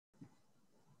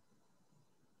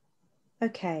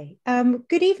Okay.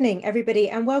 Good evening, everybody,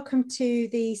 and welcome to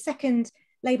the second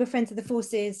Labour Friends of the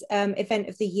Forces event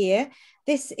of the year.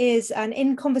 This is an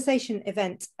In Conversation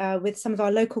event with some of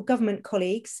our local government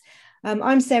colleagues.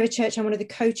 I'm Sarah Church. I'm one of the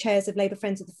co-chairs of Labour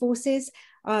Friends of the Forces.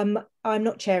 I'm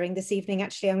not chairing this evening,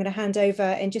 actually. I'm going to hand over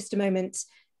in just a moment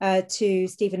to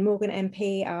Stephen Morgan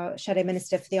MP, our Shadow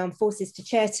Minister for the Armed Forces, to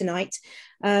chair tonight.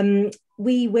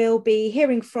 We will be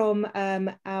hearing from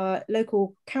our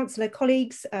local councillor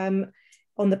colleagues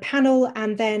on the panel,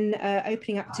 and then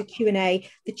opening up to Q&A.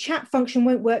 The chat function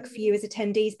won't work for you as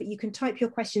attendees, but you can type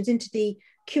your questions into the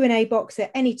Q&A box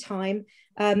at any time.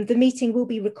 The meeting will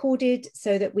be recorded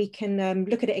so that we can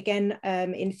look at it again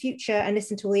in future and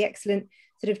listen to all the excellent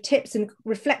sort of tips and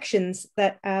reflections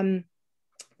that our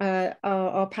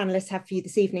panelists have for you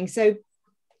this evening. So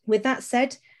with that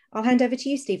said, I'll hand over to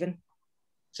you, Stephen.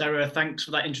 Sarah, thanks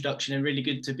for that introduction, and really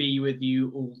good to be with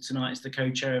you all tonight as the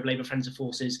co-chair of Labour Friends of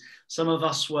Forces. Some of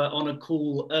us were on a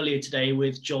call earlier today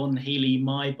with John Healy,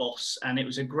 my boss, and it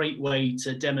was a great way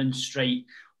to demonstrate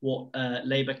what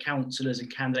Labour councillors and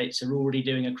candidates are already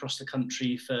doing across the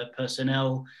country for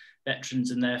personnel, veterans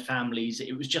and their families.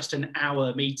 It was just an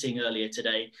hour meeting earlier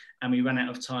today, and we ran out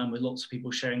of time with lots of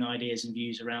people sharing ideas and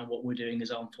views around what we're doing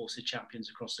as Armed Forces champions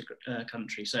across the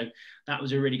country. So that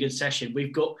was a really good session.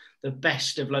 We've got the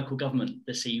best of local government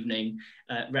this evening,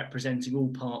 representing all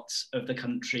parts of the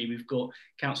country. We've got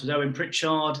Councillors Owen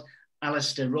Pritchard,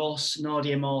 Alistair Ross,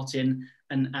 Nadia Martin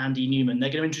and Andy Newman. They're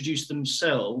going to introduce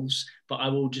themselves, but I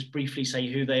will just briefly say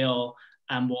who they are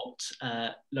and what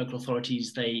local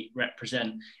authorities they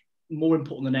represent. More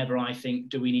important than ever, I think,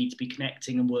 do we need to be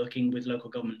connecting and working with local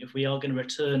government. If we are going to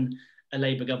return a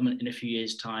Labour government in a few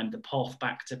years' time, the path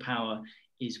back to power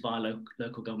is via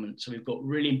local government. So we've got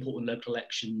really important local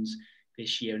elections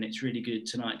this year, and it's really good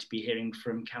tonight to be hearing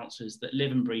from councillors that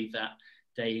live and breathe that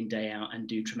day in, day out, and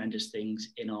do tremendous things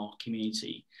in our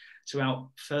community. So without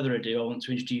further ado, I want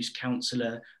to introduce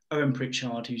Councillor Owen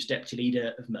Pritchard, who's Deputy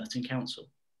Leader of Merton Council.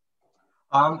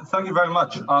 Thank you very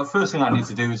much. First thing I need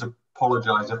to do is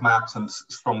apologise if my accent's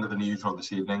stronger than usual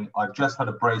this evening. I've just had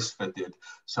a brace fitted,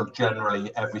 so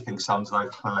generally everything sounds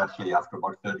very fleshy after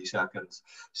about 30 seconds.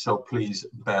 So please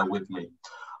bear with me.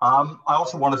 I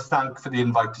also want to thank for the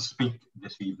invite to speak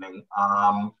this evening,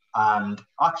 and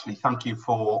actually thank you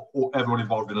for everyone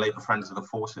involved in Labour Friends of the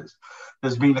Forces.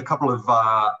 There's been a couple of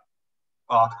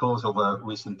articles over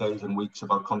recent days and weeks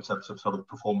about concepts of sort of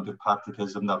performative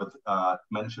patriotism that have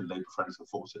mentioned Labour Friends of the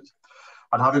Forces.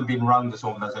 And having been around this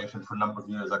organisation for a number of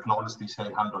years, I can honestly say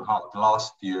hand on heart,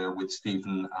 last year with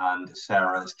Stephen and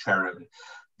Sarah as chairing,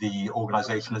 the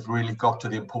organisation has really got to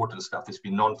the important stuff. It's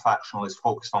been non-factional, it's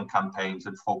focused on campaigns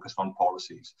and focused on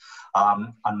policies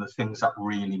and the things that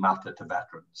really matter to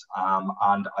veterans.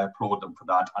 And I applaud them for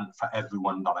that, and for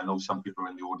everyone that I know, some people are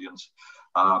in the audience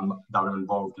that are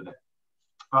involved in it.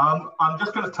 I'm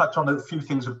just going to touch on a few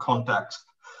things of context.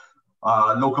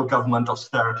 Local government,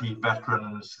 austerity,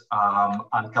 veterans,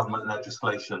 and government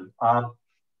legislation.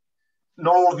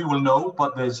 Not all of you will know,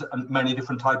 but there's many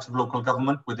different types of local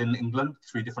government within England,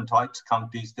 3 different types: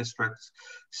 counties, districts,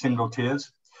 single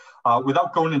tiers.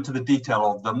 Without going into the detail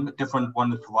of them, different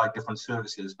ones provide different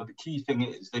services, but the key thing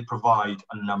is they provide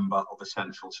a number of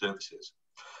essential services.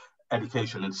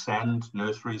 Education and SEND,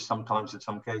 nurseries sometimes in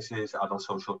some cases, adult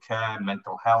social care,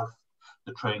 mental health,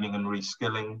 the training and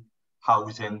reskilling,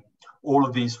 housing, all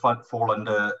of these fall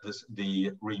under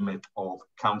the remit of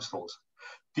councils.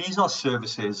 These are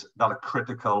services that are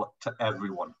critical to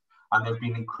everyone, and they've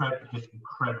been hit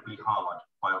incredibly hard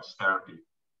by austerity.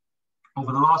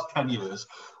 Over the last 10 years,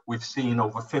 we've seen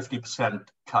over 50%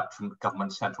 cut from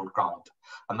government central grant,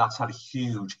 and that's had a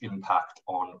huge impact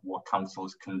on what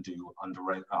councils can do and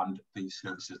the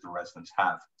services the residents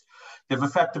have. They've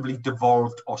effectively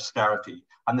devolved austerity,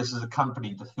 and this has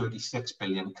accompanied the 36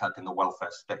 billion cut in the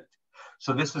welfare state.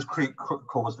 So this has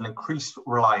caused an increased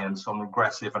reliance on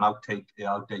regressive and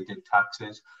outdated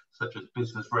taxes, such as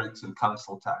business rates and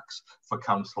council tax, for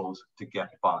councils to get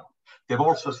by. They've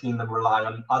also seen them rely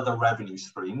on other revenue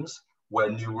streams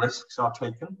where new risks are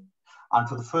taken. And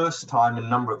for the first time in a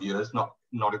number of years, not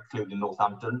including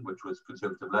Northampton, which was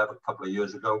Conservative Led a couple of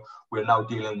years ago, we're now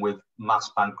dealing with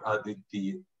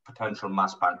the potential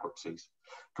mass bankruptcies.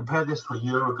 Compare this to a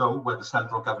year ago, where the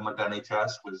central government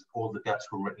NHS was all the debts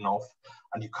were written off,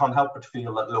 and you can't help but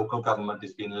feel that local government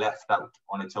is being left out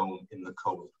on its own in the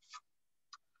cold.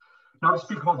 Now, to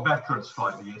speak about veterans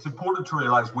slightly, it's important to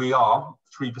realise we are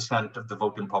 3% of the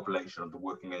voting population, of the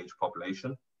working age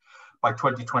population. By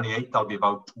 2028, that'll be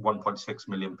about 1.6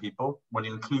 million people. When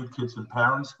you include kids and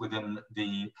parents within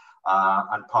the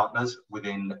and partners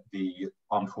within the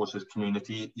armed forces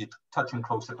community, you're touching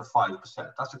closer to 5%.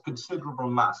 That's a considerable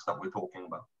mass that we're talking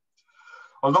about.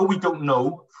 Although we don't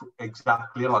know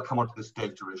exactly, and I'll come on to this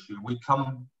data issue, we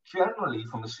come generally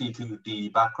from a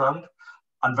C2D background,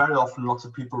 and very often lots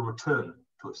of people return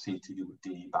to a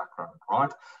C2D background,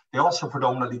 right? They also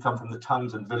predominantly come from the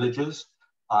towns and villages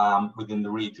within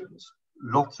the regions.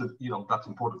 Lots of, that's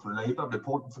important for Labour, but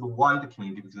important for the wider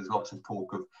community, because there's lots of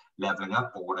talk of levelling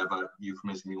up, or whatever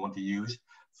euphemism you want to use,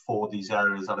 for these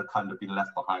areas that have kind of been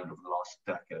left behind over the last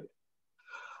decade.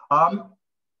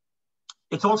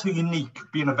 It's also unique,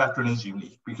 being a veteran is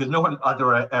unique, because no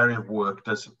other area of work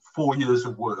does 4 years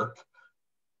of work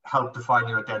help define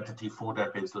your identity 4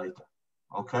 decades later.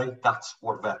 Okay, that's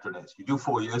what a veteran is. You do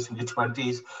 4 years in your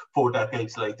 20s, 4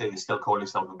 decades later, you still call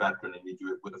yourself a veteran, and you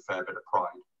do it with a fair bit of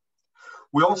pride.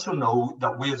 We also know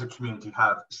that we as a community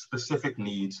have specific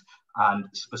needs and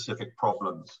specific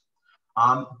problems,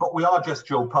 but we are just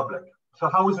Joe Public. So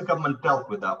how has the government dealt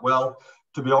with that? Well,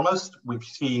 to be honest, we've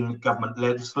seen government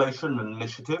legislation and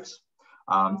initiatives.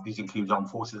 These include Armed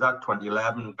Forces Act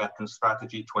 2011, Veteran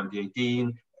Strategy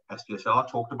 2018, SDSR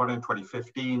talked about in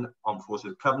 2015, Armed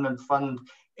Forces Covenant Fund,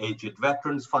 Aged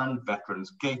Veterans Fund,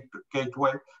 Veterans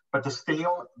Gateway. But to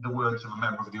steal the words of a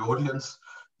member of the audience,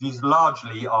 these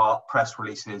largely are press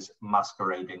releases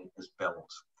masquerading as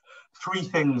bills. 3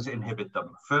 things inhibit them.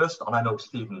 First, and I know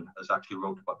Stephen has actually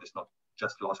wrote about this not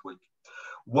just last week.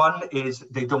 One is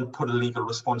they don't put a legal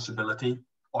responsibility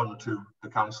onto the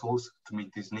councils to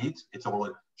meet these needs. It's all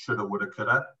a shoulda, woulda,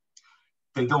 coulda.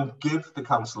 They don't give the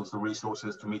councils the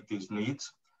resources to meet these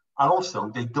needs. And also,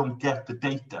 they don't get the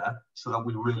data so that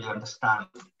we really understand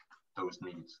those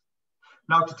needs.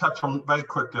 Now, to touch on very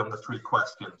quickly on the 3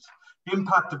 questions. The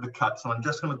impact of the cuts, and I'm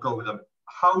just going to go with them.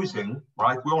 Housing,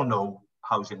 right? We all know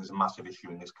housing is a massive issue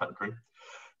in this country.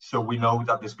 So we know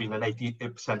that there's been an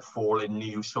 88% fall in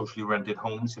new socially rented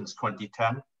homes since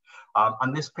 2010.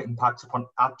 And this impacts upon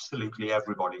absolutely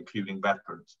everybody, including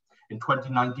veterans. In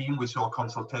 2019, we saw a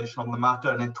consultation on the matter,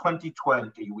 and in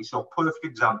 2020, we saw a perfect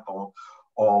example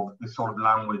of the sort of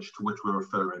language to which we're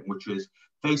referring, which is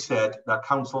they said that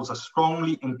councils are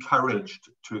strongly encouraged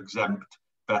to exempt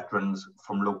veterans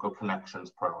from local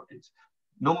connections priorities.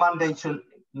 No mandation,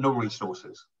 no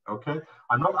resources, okay?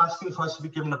 I'm not asking for us to be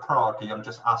given a priority, I'm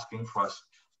just asking for us,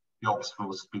 the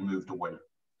obstacles to be moved away.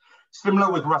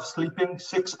 Similar with rough sleeping,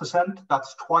 6%,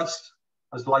 that's twice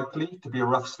as likely to be a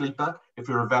rough sleeper if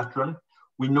you're a veteran.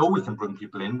 We know we can bring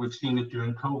people in, we've seen it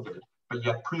during COVID, but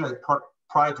yet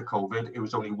prior to COVID, it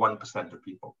was only 1% of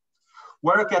people.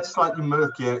 Where it gets slightly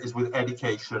murkier is with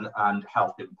education and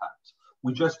health impacts.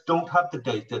 We just don't have the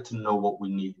data to know what we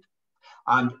need.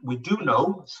 And we do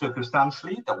know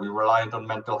circumstantially that we're reliant on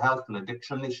mental health and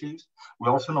addiction issues. We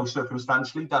also know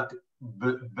circumstantially that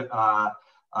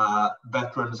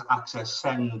veterans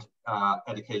send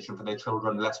education for their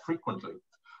children less frequently,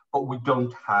 but we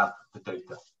don't have the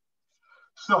data.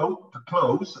 So to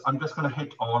close, I'm just going to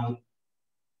hit on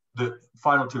the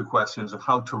final 2 questions of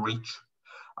how to reach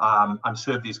and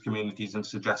serve these communities and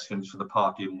suggestions for the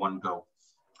party in one go.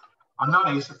 And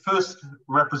that is, first,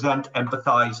 represent,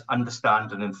 empathise,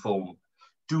 understand and inform.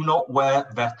 Do not wear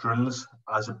veterans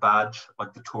as a badge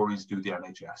like the Tories do the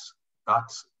NHS.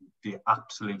 That's the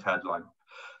absolute headline.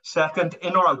 Second,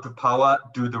 in or out of power,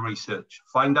 do the research.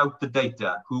 Find out the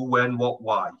data, who, when, what,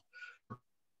 why.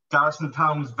 Garrison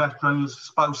towns, veterans,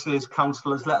 spouses,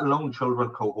 counsellors, let alone children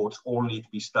cohorts, all need to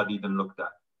be studied and looked at.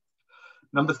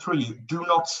 Number 3, do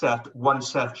not set one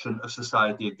section of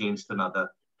society against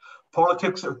another.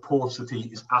 Politics of paucity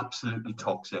is absolutely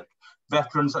toxic.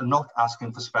 Veterans are not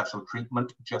asking for special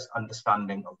treatment, just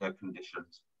understanding of their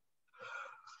conditions.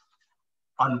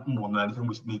 And more than anything,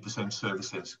 we need the same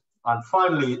services. And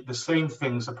finally, the same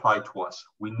things apply to us.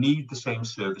 We need the same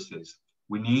services.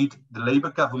 We need the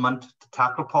Labour government to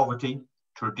tackle poverty,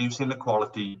 to reduce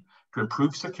inequality, to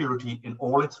improve security in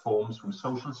all its forms, from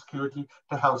social security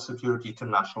to health security to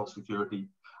national security,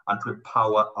 and to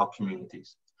empower our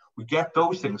communities. We get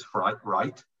those things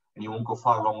right, and you won't go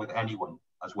far wrong with anyone,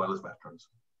 as well as veterans.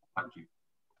 Thank you.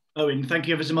 Owen, thank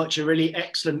you ever so much. A really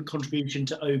excellent contribution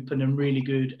to Open and really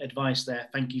good advice there.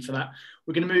 Thank you for that.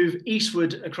 We're going to move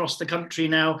eastward across the country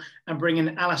now and bring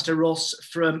in Alistair Ross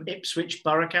from Ipswich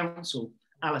Borough Council.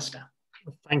 Alistair.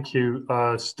 Thank you,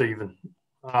 Stephen.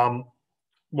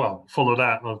 Well, follow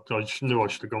that. I knew I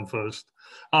should have gone first.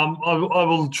 I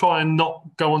will try and not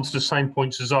go on to the same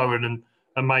points as Owen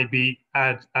and maybe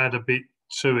add a bit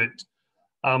to it.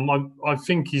 I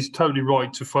think he's totally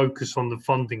right to focus on the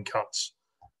funding cuts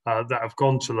that have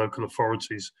gone to local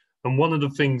authorities. And one of the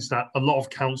things that a lot of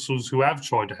councils who have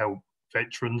tried to help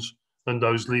veterans and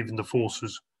those leaving the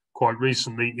forces quite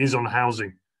recently is on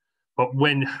housing. But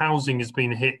when housing has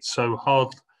been hit so hard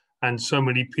and so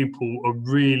many people are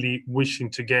really wishing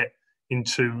to get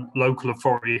into local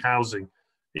authority housing,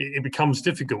 it becomes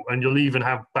difficult, and you'll even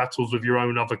have battles with your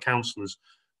own other councillors.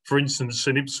 For instance,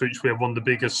 in Ipswich, we have one of the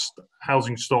biggest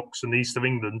housing stocks in the east of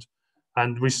England,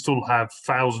 and we still have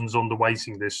thousands on the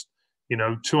waiting list.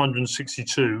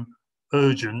 262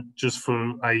 urgent just for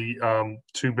a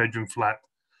 2-bedroom flat.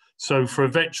 So for a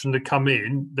veteran to come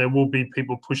in, there will be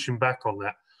people pushing back on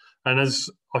that. And as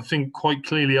I think quite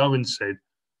clearly Owen said,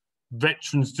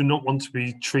 veterans do not want to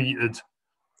be treated,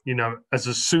 as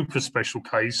a super special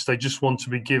case. They just want to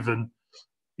be given,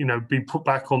 be put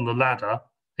back on the ladder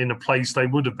in a place they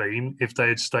would have been if they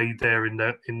had stayed there in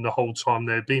the whole time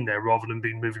they'd been there, rather than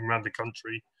being moving around the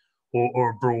country or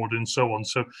abroad and so on.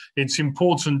 So it's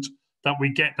important that we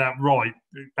get that right.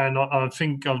 And I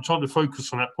think I'm trying to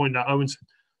focus on that point that Owen said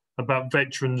about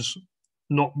veterans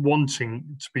not wanting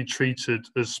to be treated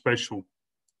as special.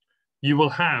 You will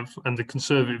have, and the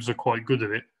Conservatives are quite good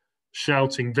at it,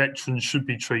 shouting veterans should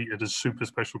be treated as super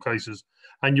special cases.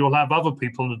 And you'll have other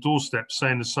people on the doorstep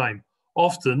saying the same.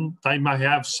 Often they may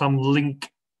have some link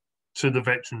to the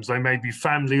veterans. They may be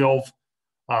family of,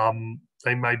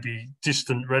 they may be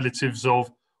distant relatives of,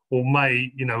 or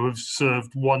may, have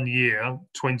served 1 year,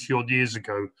 20 odd years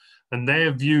ago. And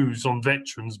their views on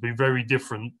veterans be very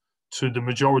different to the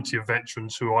majority of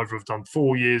veterans who either have done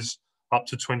 4 years up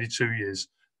to 22 years.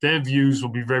 Their views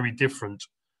will be very different.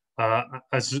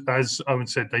 As Owen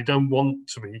said, they don't want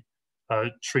to be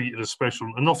treated as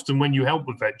special. And often when you help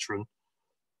a veteran,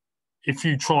 if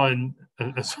you try and,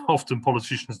 as often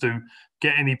politicians do,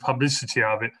 get any publicity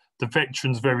out of it, the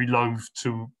veteran's very loath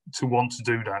to want to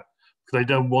do that. They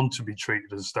don't want to be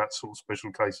treated as that sort of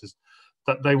special cases,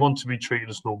 that they want to be treated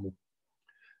as normal.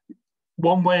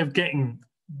 One way of getting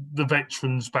the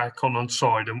veterans back on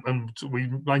side, and we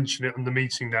mentioned it in the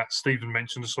meeting that Stephen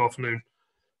mentioned this afternoon,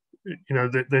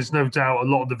 there's no doubt a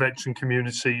lot of the veteran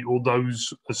community, or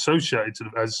those associated,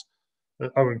 as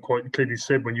Owen quite clearly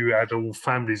said, when you add all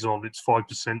families on, it's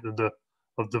 5%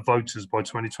 of the voters by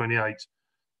 2028.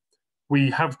 We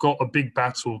have got a big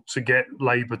battle to get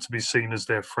Labour to be seen as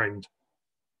their friend.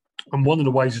 And one of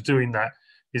the ways of doing that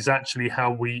is actually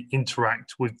how we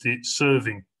interact with the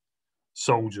serving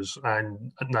soldiers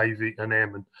and Navy and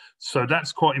Airmen. So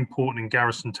that's quite important in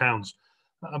garrison towns.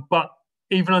 But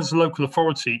even as a local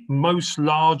authority, most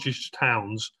largest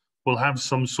towns will have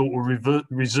some sort of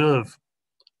reserve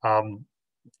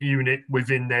unit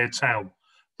within their town.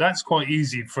 That's quite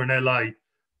easy for an LA,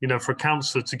 for a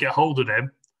councillor to get hold of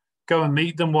them, go and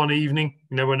meet them one evening,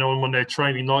 when on their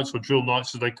training nights or drill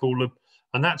nights, as they call them.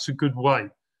 And that's a good way.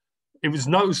 It was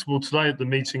noticeable today at the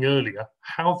meeting earlier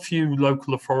how few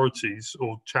local authorities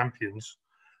or champions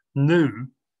knew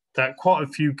that quite a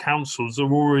few councils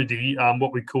are already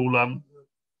what we call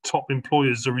top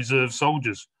employers of reserve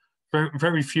soldiers. Very,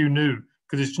 very few knew,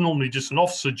 because it's normally just an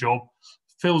officer job,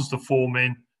 fills the form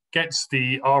in, gets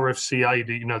the RFCA,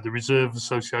 the Reserve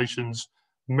Association's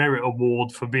merit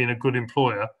award for being a good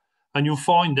employer. And you'll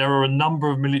find there are a number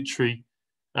of military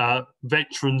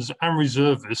veterans and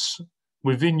reservists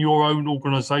within your own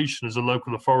organisation as a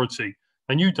local authority,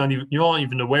 and you aren't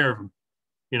even aware of them,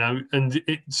 And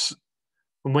it's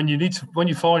when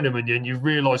you find them and you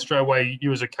realise straight away,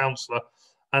 you as a councillor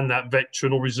and that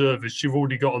veteran or reservist, you've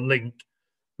already got a link.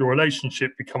 Your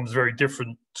relationship becomes very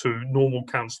different to normal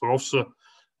councillor officer,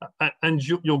 and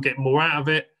you'll get more out of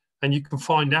it, and you can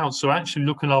find out. So actually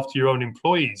looking after your own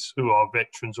employees who are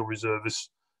veterans or reservists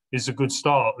is a good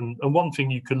start. And one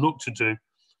thing you can look to do,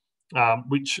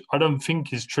 which I don't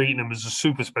think is treating them as a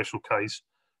super special case,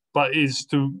 but is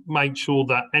to make sure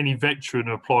that any veteran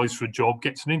who applies for a job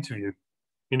gets an interview.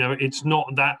 It's not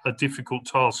that a difficult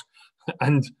task.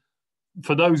 And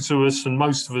for those of us, and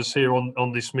most of us here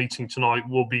on this meeting tonight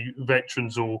will be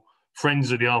veterans or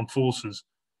friends of the armed forces.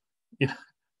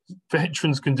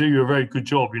 Veterans can do you a very good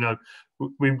job.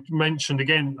 We mentioned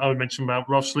again, I mentioned about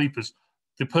rough sleepers.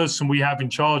 The person we have in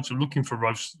charge of looking for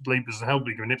rough sleepers and help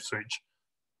leader in Ipswich,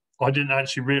 I didn't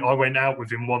actually I went out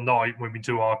with him one night when we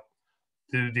do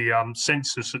the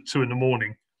census at 2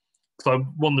 a.m. So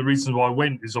one of the reasons why I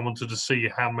went is I wanted to see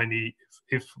how many,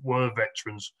 if were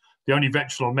veterans. The only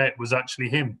veteran I met was actually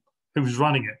him, who was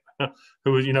running it,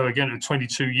 who was, again, a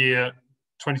 22 years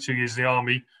in the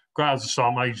army, got out as a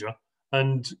sergeant major.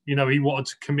 And, he wanted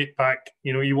to commit back,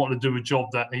 he wanted to do a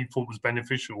job that he thought was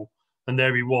beneficial. And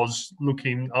there he was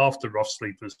looking after rough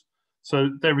sleepers. So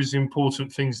there is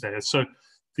important things there. So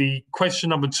the question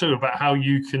number 2 about how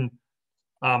you can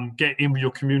get in with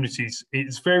your communities,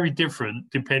 it's very different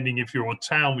depending if you're a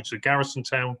town, which is a garrison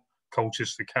town,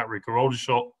 Colchester, Catterick or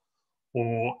Aldershot,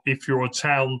 or if you're a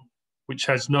town which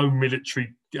has no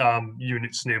military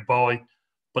units nearby,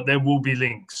 but there will be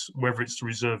links, whether it's the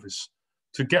reservists.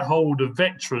 To get hold of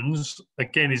veterans,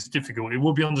 again, is difficult. It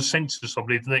will be on the census, I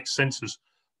believe, the next census,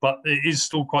 but it is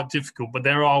still quite difficult, but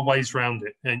there are ways around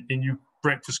it. And you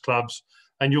breakfast clubs,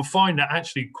 and you'll find that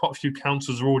actually quite a few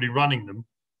councils are already running them,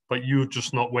 but you're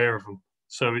just not aware of them.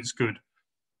 So it's good.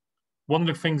 One of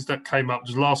the things that came up,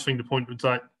 the last thing to point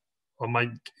that I make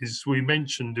is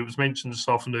it was mentioned this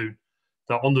afternoon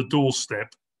that on the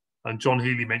doorstep, and John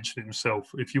Healey mentioned it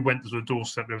himself, if you went to the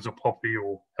doorstep, there was a poppy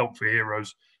or Help for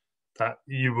Heroes, that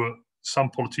some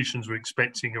politicians were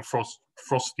expecting a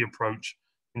frosty approach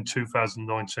in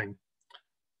 2019.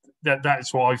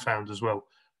 That's what I found as well.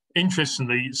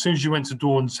 Interestingly, as soon as you went to the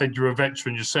door and said you're a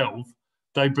veteran yourself,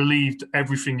 they believed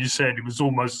everything you said. It was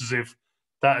almost as if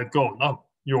that had gone, oh,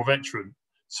 you're a veteran.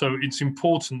 So it's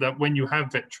important that when you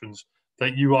have veterans,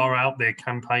 that you are out there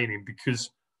campaigning,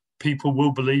 because people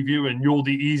will believe you, and you're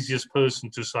the easiest person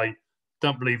to say,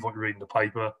 don't believe what you read in the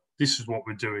paper, this is what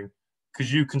we're doing,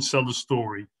 because you can sell the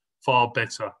story far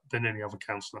better than any other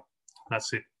councillor.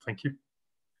 That's it. Thank you.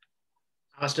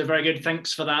 Alistair, very good.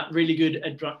 Thanks for that. Really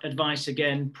good advice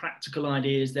again, practical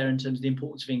ideas there in terms of the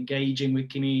importance of engaging with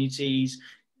communities,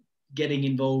 getting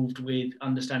involved with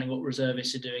understanding what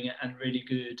reservists are doing, and really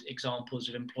good examples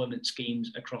of employment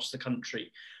schemes across the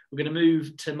country. We're going to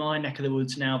move to my neck of the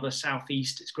woods now, the South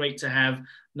East. It's great to have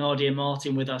Nadia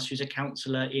Martin with us, who's a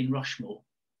councillor in Rushmore.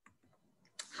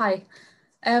 Hi.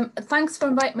 Thanks for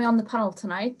inviting me on the panel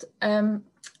tonight. I'm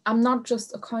not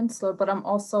just a councillor, but I'm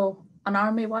also an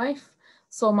army wife.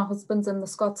 So my husband's in the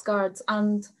Scots Guards,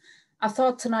 and I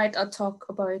thought tonight I'd talk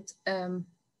about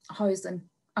housing.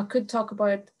 I could talk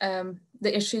about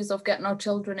the issues of getting our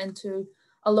children into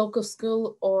a local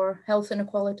school, or health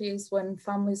inequalities when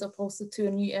families are posted to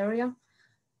a new area.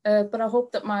 But I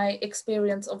hope that my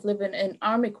experience of living in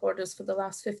army quarters for the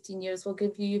last 15 years will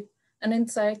give you an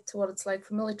insight to what it's like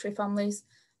for military families,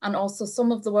 and also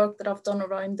some of the work that I've done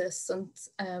around this since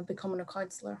becoming a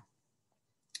councillor.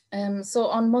 So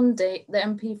on Monday, the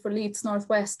MP for Leeds North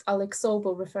West, Alex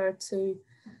Sobel, referred to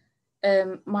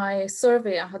my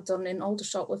survey I had done in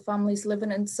Aldershot with families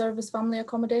living in service family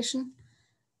accommodation.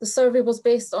 The survey was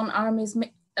based on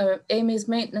AME's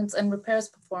maintenance and repairs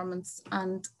performance,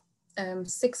 and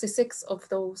 66 of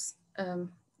those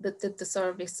that did the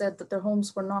survey said that their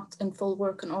homes were not in full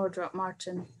working order at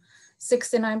Martin.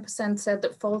 69% said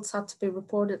that faults had to be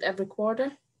reported every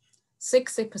quarter.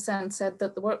 60% said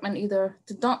that the workmen either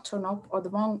did not turn up or the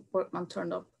wrong workman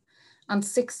turned up. And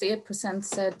 68%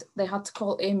 said they had to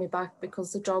call Amy back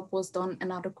because the job was done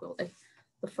inadequately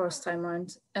the first time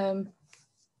round.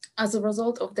 As a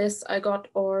result of this, I got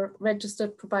our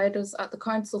registered providers at the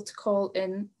council to call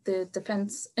in the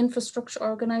Defence Infrastructure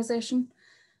Organisation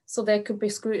so they could be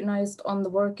scrutinised on the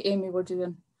work Amy were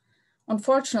doing.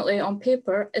 Unfortunately, on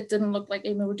paper, it didn't look like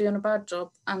Amy were doing a bad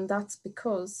job, and that's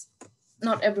because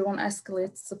not everyone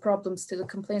escalates the problems to the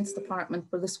complaints department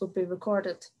where this would be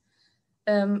recorded.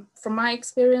 From my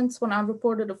experience, when I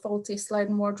reported a faulty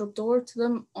sliding wardrobe door to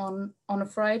them on a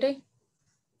Friday,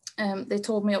 they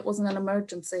told me it wasn't an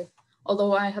emergency,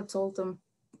 although I had told them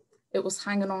it was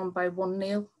hanging on by one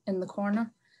nail in the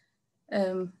corner.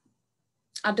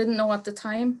 I didn't know at the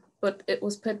time, but it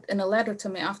was put in a letter to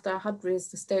me after I had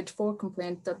raised the stage 4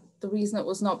 complaint that the reason it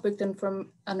was not booked in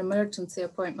from an emergency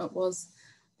appointment was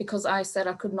because I said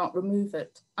I could not remove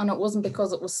it. And it wasn't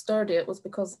because it was sturdy, it was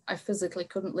because I physically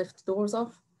couldn't lift the doors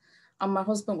off. And my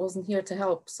husband wasn't here to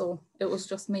help, so it was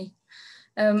just me.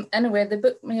 Anyway, they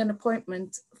booked me an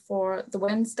appointment for the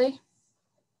Wednesday.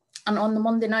 And on the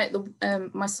Monday night,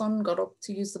 my son got up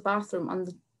to use the bathroom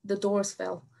and the doors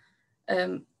fell.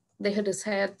 They hit his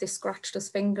head, they scratched his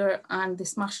finger, and they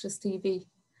smashed his TV.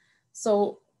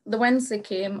 So the Wednesday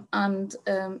came, and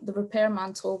the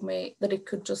repairman told me that it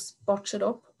could just botch it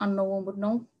up and no one would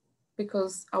know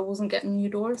because I wasn't getting new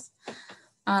doors.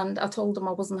 And I told him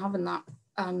I wasn't having that.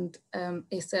 And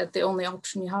he said, the only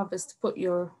option you have is to put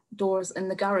your doors in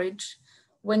the garage.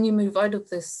 When you move out of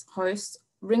this house,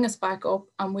 ring us back up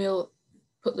and we'll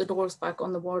put the doors back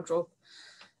on the wardrobe.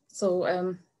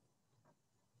 So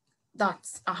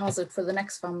that's a hazard for the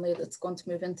next family that's going to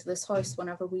move into this house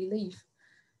whenever we leave.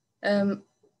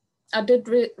 I did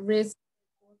raise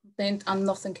a complaint and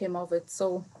nothing came of it.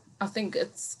 So I think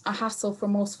it's a hassle for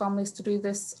most families to do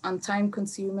this and time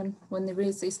consuming when they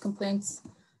raise these complaints,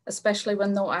 especially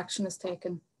when no action is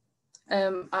taken.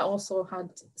 I also had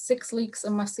 6 leaks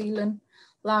in my ceiling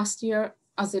last year,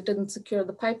 as they didn't secure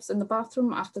the pipes in the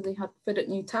bathroom after they had fitted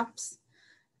new taps.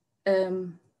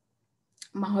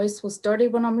 My house was dirty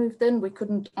when I moved in. We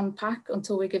couldn't unpack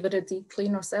until we give it a deep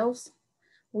clean ourselves.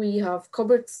 We have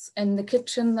cupboards in the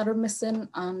kitchen that are missing,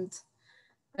 and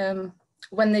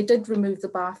when they did remove the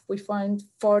bath, we found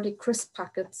 40 crisp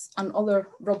packets and other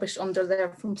rubbish under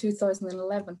there from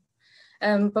 2011.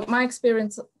 But my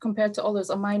experience compared to others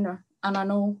are minor, and I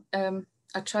know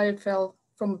a child fell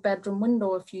from a bedroom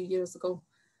window a few years ago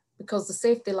because the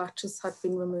safety latches had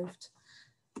been removed,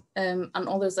 and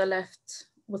others are left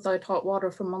without hot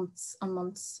water for months and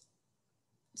months.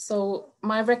 So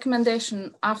my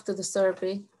recommendation after the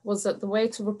survey was that the way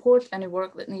to report any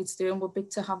work that needs doing would be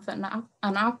to have an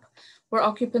app where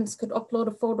occupants could upload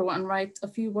a photo and write a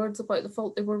few words about the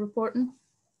fault they were reporting.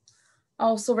 I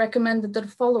also recommended that a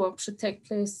follow-up should take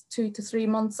place 2 to 3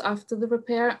 months after the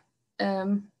repair,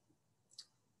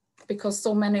 because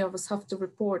so many of us have to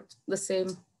report the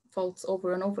same faults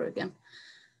over and over again.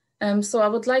 So I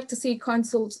would like to see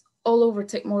councils all over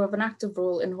take more of an active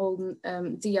role in holding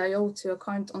DIO to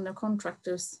account on their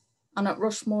contractors. And at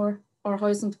Rushmore, our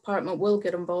housing department will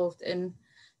get involved in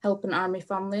helping army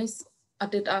families. I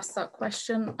did ask that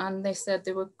question, and they said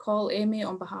they would call Amy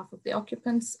on behalf of the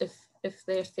occupants if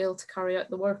they fail to carry out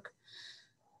the work.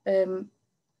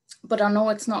 But I know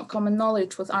it's not common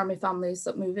knowledge with army families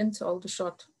that move into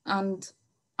Aldershot, and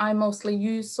I mostly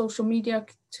use social media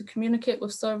to communicate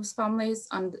with service families,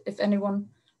 and if anyone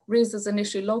raises an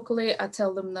issue locally, I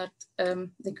tell them that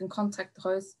they can contact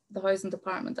the housing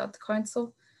department at the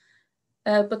council.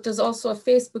 But there's also a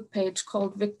Facebook page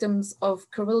called Victims of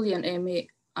Carillion, Amy,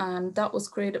 and that was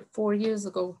created 4 years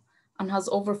ago and has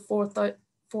over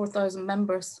 4,000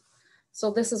 members. So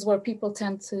this is where people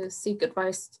tend to seek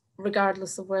advice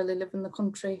regardless of where they live in the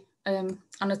country. And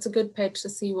it's a good page to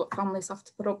see what families have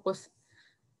to put up with.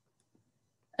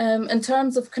 In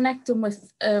terms of connecting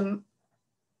with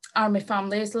army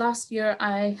families, last year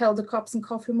I held a Cops and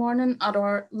Coffee morning at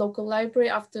our local library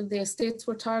after the estates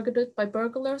were targeted by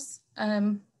burglars.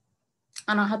 And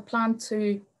I had planned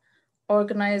to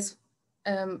organise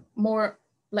more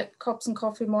like Cops and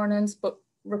Coffee mornings, but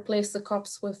replace the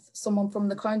cops with someone from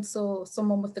the council,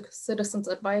 someone with the Citizens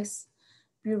Advice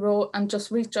Bureau, and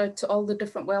just reach out to all the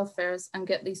different welfares and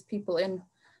get these people in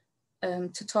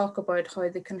to talk about how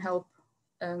they can help,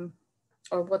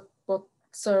 or what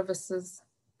services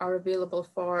are available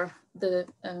for the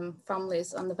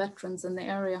families and the veterans in the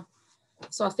area.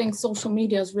 So I think social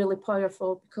media is really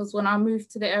powerful, because when I moved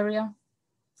to the area,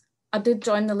 I did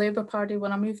join the Labour Party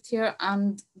when I moved here,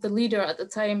 and the leader at the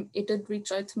time, he did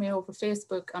reach out to me over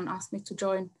Facebook and asked me to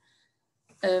join,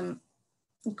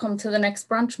 come to the next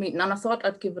branch meeting, and I thought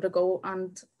I'd give it a go,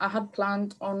 and I had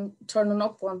planned on turning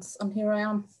up once, and here I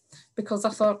am, because I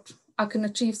thought I can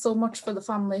achieve so much for the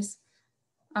families.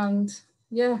 And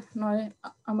yeah, now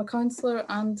I'm a councillor,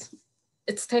 and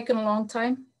it's taken a long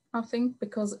time, I think,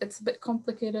 because it's a bit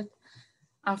complicated,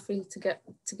 I feel,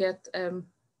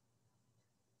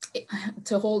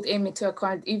 to hold Amy to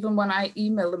account. Even when I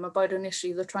email them about an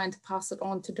issue, they're trying to pass it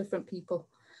on to different people.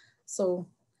 So,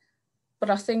 but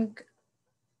I think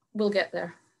we'll get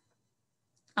there.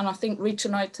 And I think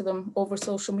reaching out to them over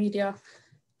social media,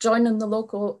 joining the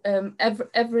local,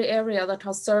 every area that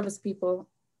has service people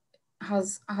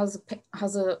has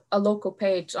a local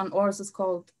page, and ours is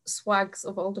called Swags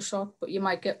of Aldershot, but you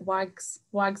might get Wags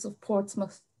of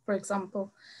Portsmouth, for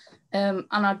example. And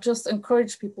I just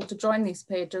encourage people to join these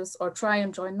pages, or try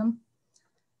and join them,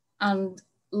 and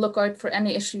look out for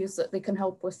any issues that they can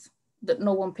help with that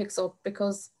no one picks up,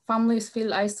 because families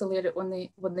feel isolated when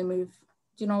they move.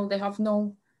 You know, they have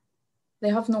no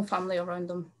family around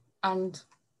them, and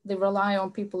they rely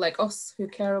on people like us who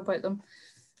care about them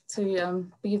to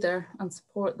be there and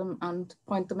support them and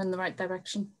point them in the right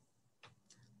direction.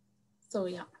 So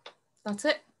yeah, that's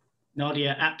it.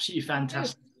 Nadia, absolutely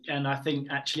fantastic. And I think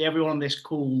actually everyone on this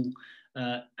call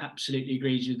absolutely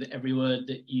agrees with every word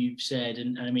that you've said.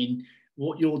 And I mean,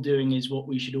 what you're doing is what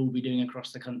we should all be doing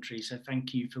across the country. So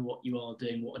thank you for what you are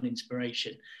doing. What an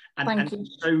inspiration. And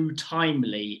so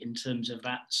timely in terms of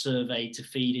that survey to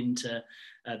feed into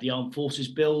the Armed Forces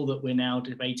Bill that we're now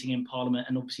debating in Parliament,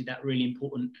 and obviously that really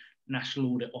important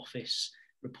National Audit Office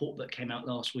report that came out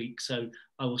last week. So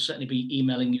I will certainly be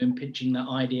emailing you and pitching that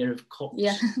idea of COPS.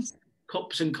 Yeah.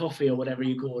 Cops and Coffee, or whatever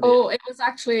you called it. Oh, it was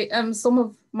actually some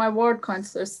of my ward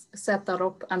councillors set that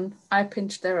up, and I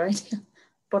pinched their idea.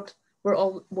 But we're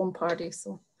all one party,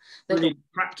 so. Really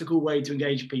practical way to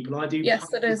engage people. I do.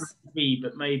 Yes, it is. Tea,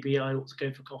 but maybe I ought to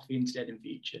go for coffee instead in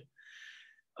future.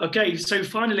 Okay, so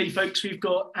finally, folks, we've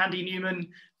got Andy Newman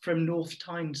from North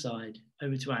Tyneside.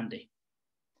 Over to Andy.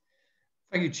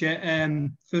 Thank you, Chair.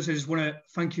 First, I just want to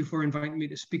thank you for inviting me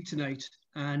to speak tonight.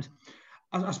 And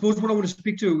I suppose what I want to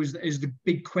speak to is the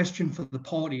big question for the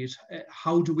party is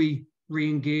how do we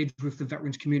re-engage with the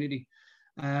veterans community?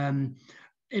 In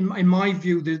my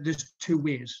view, there's two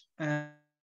ways.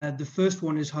 The first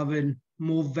one is having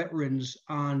more veterans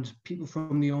and people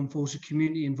from the armed forces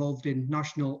community involved in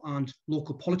national and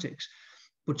local politics.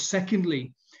 But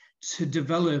secondly, to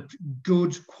develop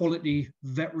good quality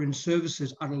veteran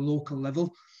services at a local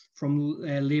level from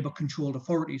Labour controlled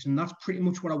authorities. And that's pretty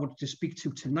much what I wanted to speak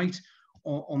to tonight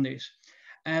on this.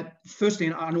 Firstly,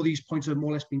 and I know these points have more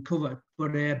or less been covered,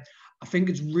 but I think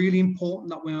it's really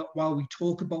important that while we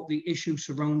talk about the issues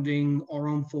surrounding our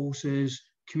armed forces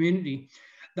community,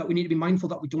 that we need to be mindful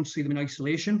that we don't see them in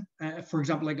isolation. For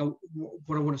example, like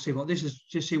what I want to say about this is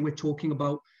just say we're talking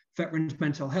about veterans'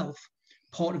 mental health.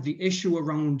 Part of the issue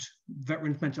around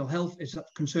veterans' mental health is that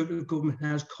the Conservative government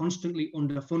has constantly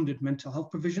underfunded mental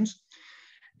health provisions.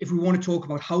 If we want to talk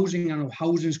about housing, I know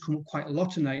housing's come up quite a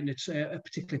lot tonight, and it's a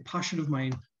particular passion of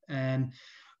mine.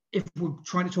 If we're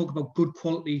trying to talk about good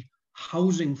quality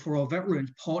housing for our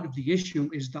veterans, part of the issue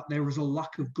is that there is a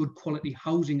lack of good quality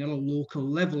housing at a local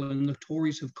level, and the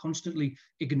Tories have constantly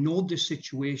ignored this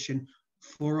situation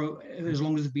for as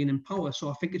long as they've been in power. So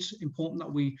I think it's important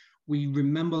that we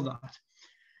remember that.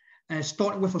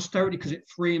 Starting with austerity, because it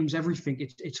frames everything.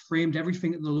 It's framed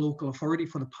everything at the local authority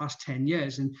for the past 10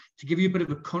 years. And to give you a bit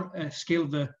of a scale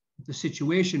of the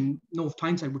situation, North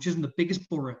Tyneside, which isn't the biggest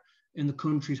borough in the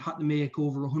country, has had to make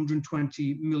over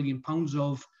 £120 million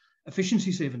of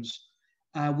efficiency savings,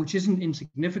 which isn't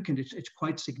insignificant. It's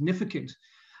quite significant.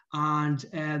 And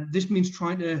this means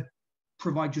trying to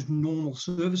provide just normal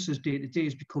services day to day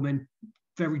is becoming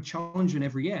very challenging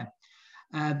every year.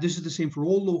 This is the same for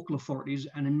all local authorities.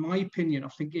 And in my opinion, I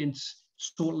think it's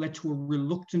sort of led to a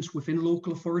reluctance within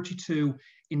local authority to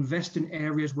invest in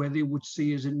areas where they would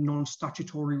see as a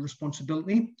non-statutory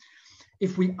responsibility.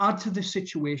 If we add to this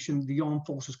situation the Armed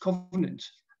Forces Covenant,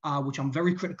 which I'm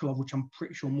very critical of, which I'm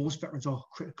pretty sure most veterans are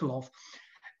critical of,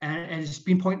 and it's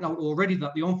been pointed out already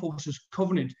that the Armed Forces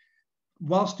Covenant,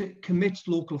 whilst it commits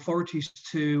local authorities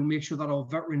to make sure that our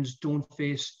veterans don't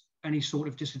face any sort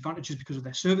of disadvantages because of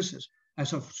their services,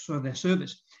 so their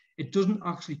service, it doesn't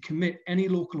actually commit any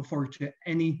local authority to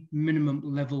any minimum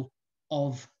level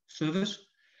of service.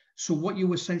 So what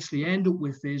you essentially end up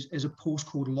with is a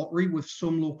postcode lottery, with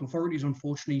some local authorities,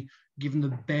 unfortunately, given the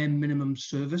bare minimum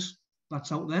service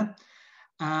that's out there.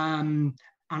 And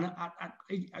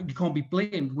you can't be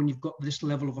blamed when you've got this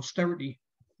level of austerity.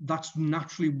 That's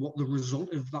naturally what the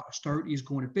result of that austerity is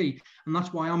going to be. And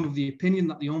that's why I'm of the opinion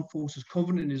that the Armed Forces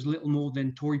Covenant is little more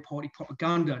than Tory party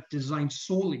propaganda designed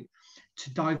solely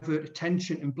to divert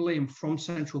attention and blame from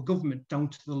central government down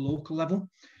to the local level.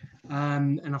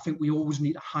 And I think we always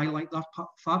need to highlight that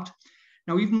fact.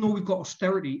 Now, even though we've got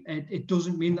austerity, it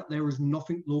doesn't mean that there is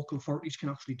nothing local authorities can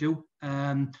actually do.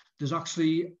 There's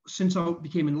actually, since I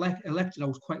became elected, I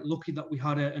was quite lucky that we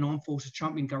had an Armed Forces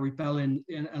champion, Gary Bell, and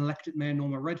an elected Mayor,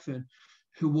 Norma Redfern,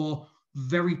 who were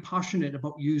very passionate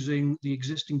about using the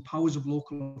existing powers of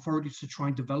local authorities to try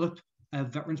and develop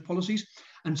veterans policies.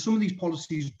 And some of these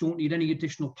policies don't need any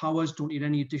additional powers, don't need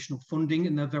any additional funding,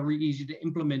 and they're very easy to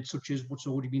implement, such as what's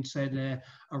already been said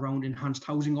around enhanced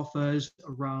housing offers,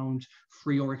 around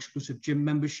free or exclusive gym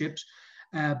memberships.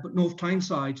 But North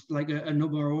Tyneside, like a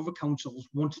number of other councils,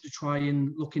 wanted to try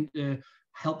and look into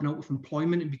helping out with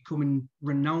employment and becoming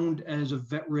renowned as a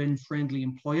veteran-friendly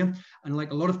employer. And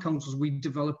like a lot of councils, we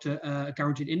developed a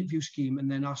guaranteed interview scheme and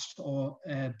then asked our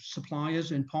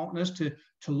suppliers and partners to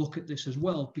look at this as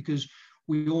well, because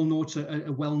we all know it's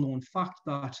a well-known fact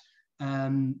that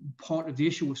part of the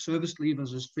issue with service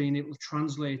leavers is being able to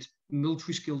translate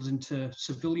military skills into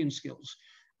civilian skills.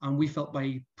 And we felt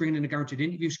by bringing in a guaranteed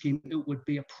interview scheme, it would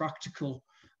be a practical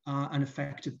and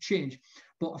effective change.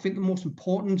 But I think the most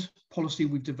important policy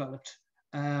we've developed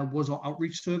was our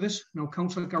outreach service. Now,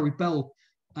 Councillor Gary Bell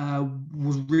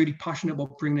was really passionate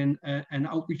about bringing in an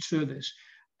outreach service.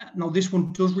 Now, this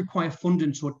one does require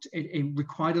funding, so it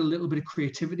required a little bit of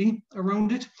creativity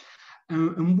around it.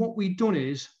 And what we've done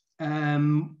is,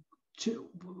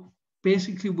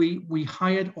 basically, we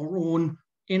hired our own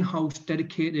in-house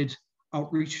dedicated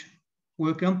outreach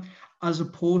worker, as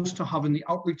opposed to having the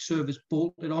outreach service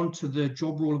bolted onto the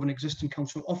job role of an existing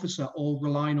council officer or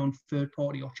relying on third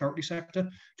party or charity sector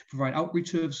to provide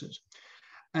outreach services.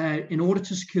 In order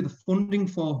to secure the funding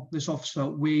for this officer,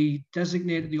 we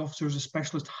designated the officer as a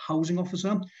specialist housing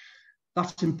officer.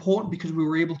 That's important because we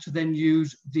were able to then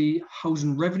use the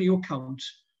housing revenue account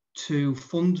to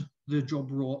fund the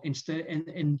job role instead.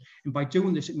 And by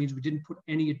doing this, it means we didn't put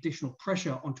any additional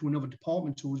pressure onto another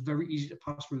department. So it was very easy to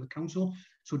pass through the council.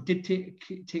 So it did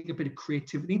take a bit of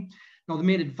creativity. Now, the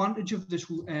main advantage of this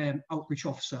outreach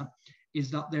officer is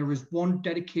that there is one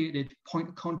dedicated point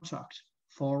of contact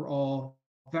for our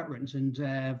veterans and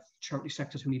charity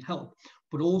sectors who need help,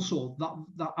 but also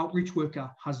that outreach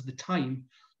worker has the time,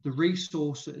 the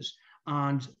resources,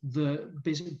 and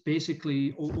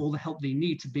basically all the help they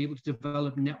need to be able to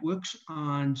develop networks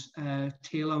and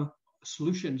tailor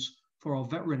solutions for our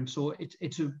veterans. So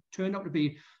it's turned out to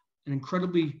be an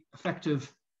incredibly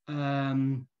effective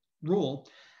role,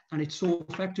 and it's so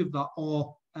effective that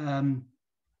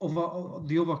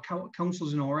the other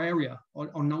councils in our area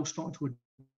are now starting to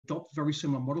adopt very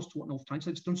similar models to what North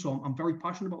Tynesid's done. So I'm very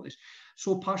passionate about this.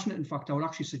 So passionate, in fact, I would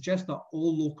actually suggest that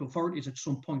all local authorities at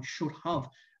some point should have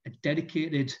a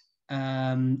dedicated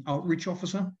outreach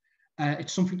officer.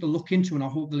 It's something to look into, and I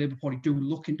hope the Labour Party do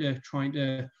look into trying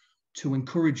to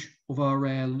encourage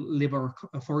other Labour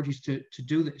authorities to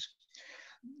do this.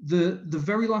 The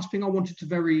very last thing I wanted to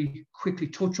very quickly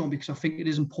touch on, because I think it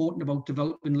is important about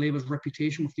developing Labour's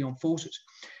reputation with the armed forces,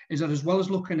 is that as well as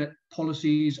looking at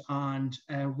policies and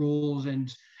roles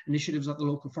and initiatives that the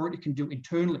local authority can do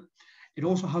internally, it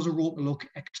also has a role to look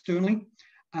externally.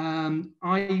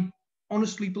 I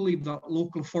honestly believe that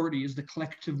local authority is the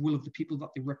collective will of the people that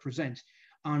they represent,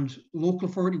 and local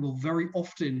authority will very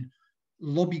often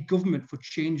lobby government for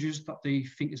changes that they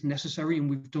think is necessary. And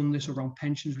we've done this around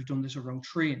pensions, we've done this around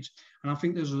trains. And I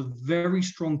think there's a very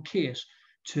strong case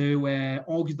to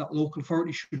argue that local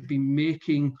authority should be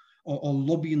making or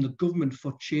lobbying the government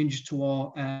for changes to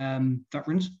our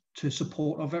veterans, to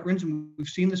support our veterans. And we've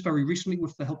seen this very recently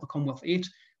with the Help the Commonwealth 8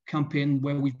 campaign,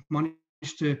 where we've managed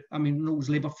to, I mean, it was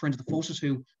Labour Friends of the Forces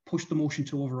who pushed the motion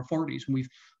to other authorities. And we've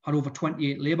had over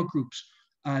 28 Labour groups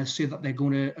say that they're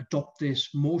going to adopt this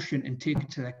motion and take it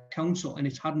to their council. And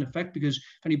it's had an effect, because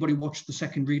if anybody watched the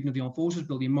second reading of the Armed Forces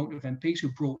Bill, the amount of MPs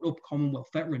who brought up Commonwealth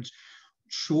veterans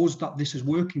shows that this is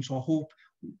working. So I hope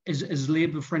as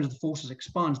Labour Friends of the Forces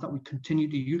expands, that we continue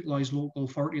to utilise local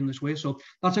authority in this way. So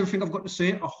that's everything I've got to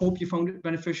say. I hope you found it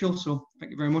beneficial. So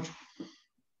thank you very much.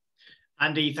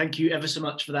 Andy, thank you ever so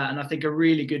much for that. And I think a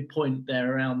really good point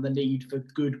there around the need for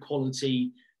good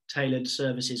quality tailored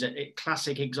services. A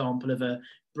classic example of a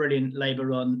brilliant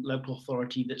Labour-run local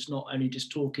authority that's not only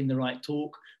just talking the right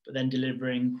talk, but then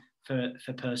delivering for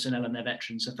personnel and their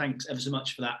veterans. So thanks ever so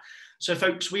much for that. So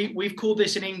folks, we've called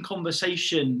this an In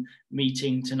Conversation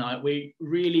meeting tonight. We're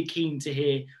really keen to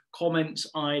hear comments,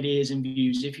 ideas and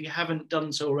views. If you haven't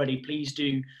done so already, please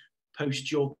do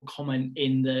post your comment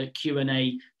in the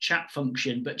Q&A chat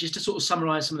function. But just to sort of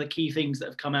summarise some of the key things that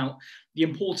have come out, the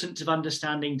importance of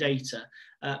understanding data,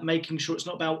 making sure it's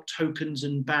not about tokens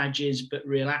and badges, but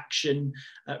real action,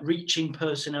 reaching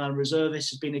personnel and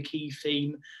reservists has been a key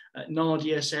theme.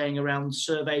 Nadia saying around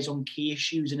surveys on key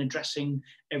issues and addressing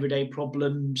everyday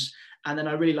problems. And then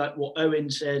I really like what Owen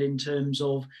said in terms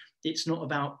of it's not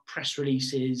about press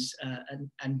releases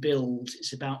and builds,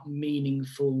 it's about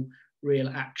meaningful real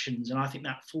actions. And I think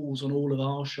that falls on all of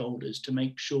our shoulders to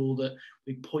make sure that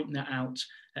we point that out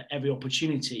at every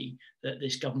opportunity that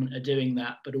this government are doing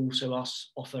that, but also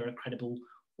us offer a credible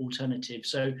alternative.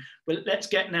 So well, let's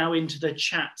get now into the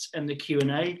chat and the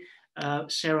Q&A.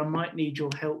 Sarah might need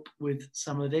your help with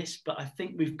some of this, but I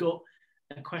think we've got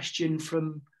a question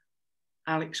from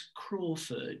Alex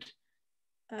Crawford.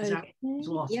 Okay.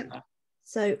 Yep.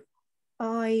 So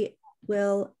I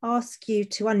will ask you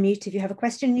to unmute if you have a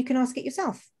question. You can ask it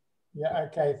yourself. Yeah,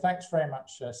 okay. Thanks very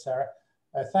much, Sarah.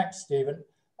 Thanks, Stephen.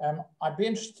 I'd be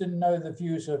interested to know the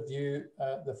views of you,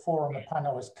 the four on the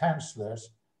panel as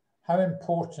councillors. How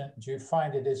important do you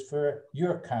find it is for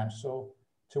your council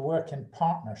to work in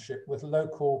partnership with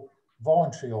local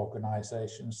voluntary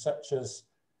organisations such as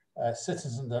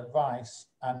Citizens Advice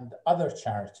and other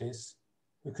charities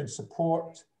who can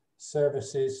support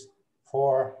services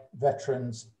for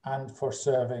veterans and for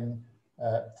serving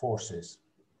forces?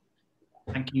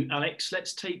 Thank you, Alex.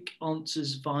 Let's take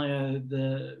answers via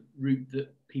the route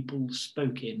that people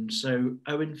spoke in. So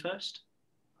Owen first.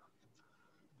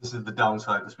 This is the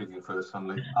downside of speaking first,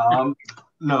 suddenly.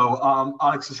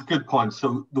 Alex, it's a good point.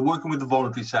 So the working with the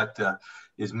voluntary sector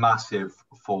is massive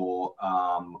for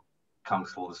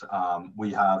councils.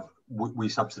 We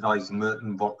subsidise the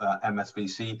Merton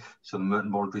MSVC, so the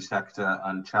Merton Voluntary Sector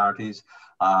and charities,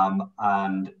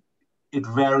 and it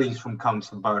varies from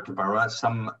council borough to borough.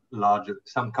 Some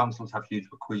councils have huge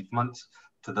bequeathments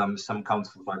to them. Some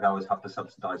councils like ours have to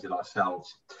subsidise it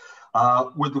ourselves.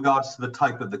 With regards to the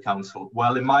type of the council,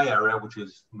 well, in my area, which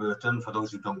is Merton, for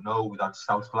those who don't know, that's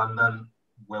South London,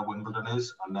 where Wimbledon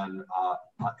is, and then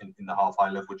in the half I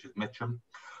live, which is Mitcham.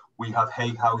 We have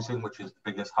Hague Housing, which is the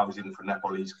biggest housing for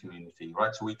Nepalese community,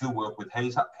 right? So we do work with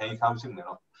Hague Housing, you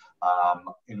know,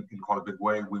 in quite a big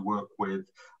way. We work with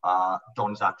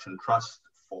Don's Action Trust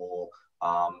for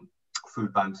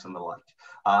food banks and the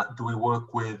like. Do we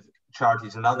work with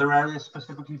charities in other areas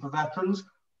specifically for veterans?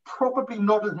 Probably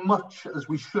not as much as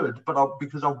we should, but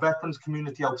because our veterans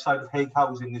community outside of Hague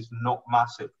Housing is not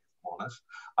massive, to be honest,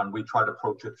 and we try to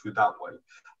approach it through that way.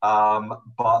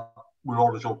 But we're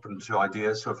always open to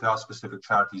ideas. So if there are specific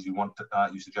charities you want to,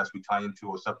 you suggest we tie into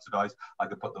or subsidise, I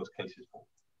could put those cases forward.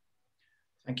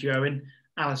 Thank you, Owen.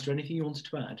 Alistair, anything you wanted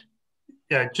to add?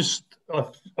 Yeah, just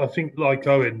I think like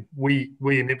Owen, we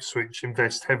in Ipswich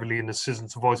invest heavily in the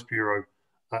Citizens Advice Bureau,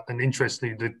 and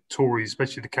interestingly, the Tories,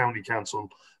 especially the County Council,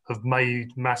 have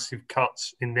made massive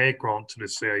cuts in their grant to the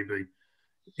CAB.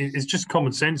 It's just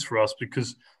common sense for us,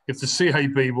 because if the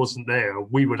CAB wasn't there,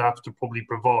 we would have to probably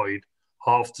provide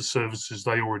half the services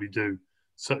they already do.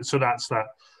 So that's that.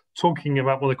 Talking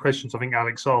about one of the questions I think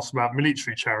Alex asked about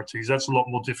military charities, that's a lot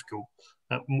more difficult.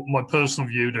 My personal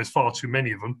view, there's far too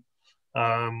many of them.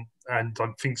 And I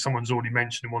think someone's already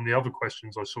mentioned in one of the other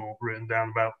questions I saw written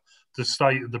down about the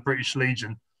state of the British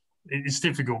Legion. It's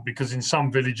difficult because in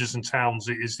some villages and towns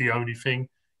it is the only thing.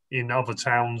 In other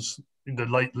towns, the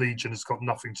late Legion has got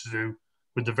nothing to do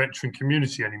with the veteran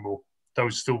community anymore, though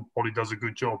it still probably does a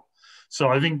good job. So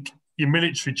I think your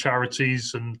military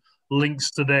charities and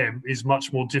links to them is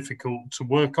much more difficult to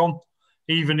work on.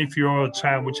 Even if you're a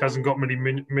town which hasn't got many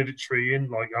military in,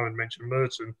 like Owen mentioned,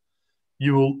 Merton,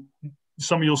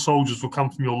 some of your soldiers will come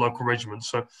from your local regiment.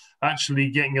 So actually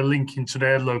getting a link into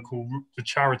their local, the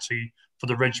charity for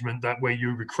the regiment that where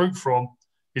you recruit from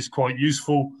is quite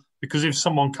useful, because if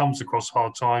someone comes across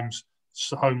hard times,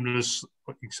 homeless,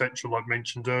 etc., like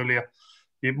mentioned earlier,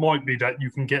 it might be that you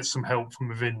can get some help from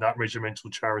within that regimental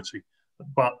charity.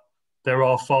 But there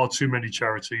are far too many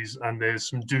charities, and there's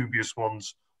some dubious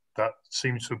ones that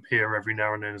seem to appear every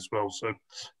now and then as well. So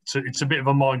it's a bit of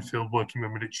a minefield working with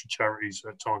military charities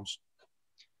at times.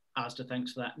 Alistair,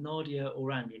 thanks for that. Nadia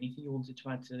or Andy, anything you wanted to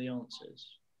add to the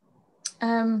answers?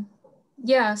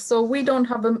 Yeah, so we don't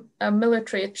have a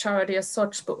military charity as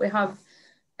such, but we have,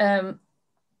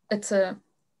 it's a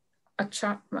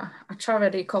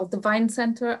charity called the Vine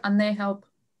Centre, and they help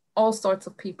all sorts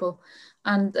of people.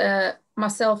 And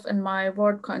myself and my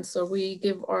ward councillor, we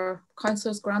give our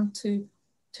councillors grant to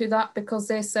that, because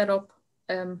they set up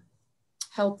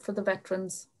help for the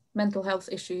veterans, mental health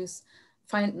issues,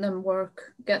 finding them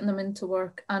work, getting them into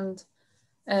work. And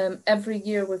every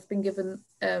year we've been given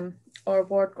our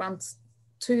award grants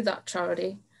to that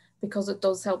charity, because it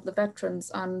does help the veterans.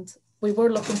 And we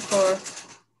were looking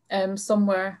for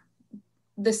somewhere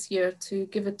this year to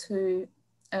give it to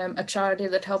a charity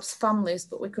that helps families,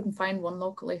 but we couldn't find one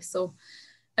locally. So,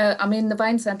 I mean, the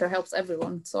Vine Centre helps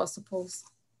everyone. So I suppose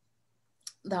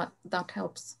that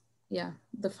helps, yeah,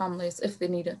 the families if they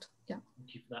need it. Yeah.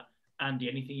 Thank you for that. Andy,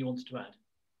 anything you wanted to add?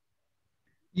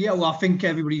 Yeah, well, I think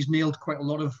everybody's nailed quite a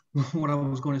lot of what I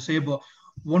was going to say, but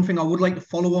one thing I would like to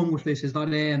follow on with this is that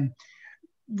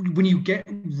when you get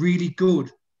really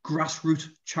good grassroots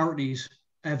charities,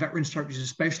 veterans charities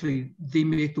especially, they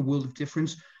make the world of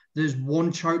difference. There's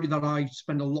one charity that I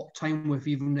spend a lot of time with,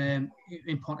 even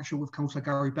in partnership with Councillor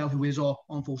Gary Bell, who is our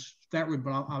armed forces veteran,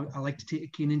 but I like to take a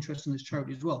keen interest in this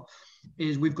charity as well,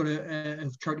 is we've got a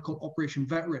charity called Operation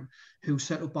Veteran, who's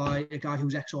set up by a guy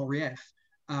who's ex-RAF.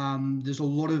 There's a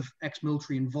lot of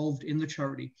ex-military involved in the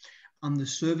charity, and the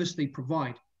service they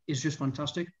provide is just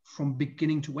fantastic from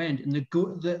beginning to end. And the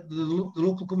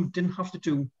local government didn't have to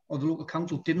do, or the local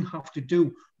council didn't have to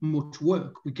do much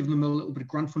work. We give them a little bit of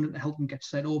grant funding to help them get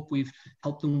set up. We've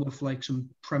helped them with like some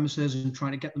premises and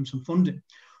trying to get them some funding.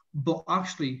 But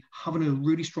actually having a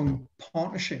really strong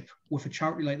partnership with a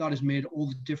charity like that has made all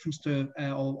the difference to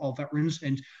our veterans.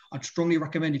 And I'd strongly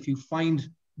recommend, if you find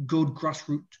good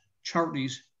grassroots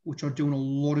charities which are doing a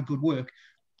lot of good work,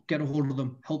 get a hold of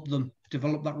them, help them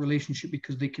develop that relationship,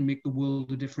 because they can make the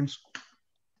world a difference.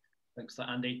 Thanks for that,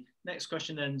 Andy. Next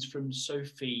question then is from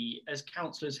Sophie. As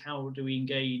councillors, how do we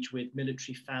engage with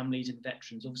military families and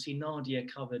veterans? Obviously, Nadia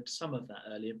covered some of that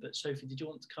earlier, but Sophie, did you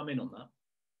want to come in on that?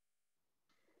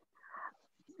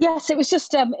 Yes, it was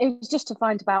just to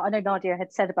find about, I know Nadia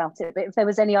had said about it, but if there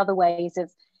was any other ways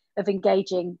of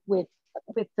engaging with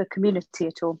the community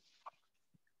at all.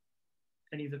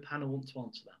 Any of the panel want to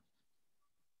answer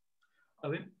that?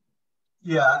 Owen?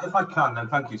 Yeah, if I can, then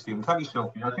thank you, Stephen. Thank you,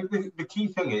 Sophie. I think the key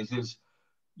thing is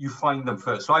you find them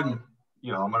first. So I'm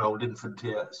you know, I'm an old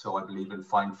infantry, so I believe in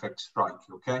find, fix, strike,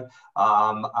 okay?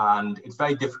 And it's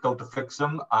very difficult to fix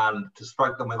them and to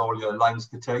strike them with all your lines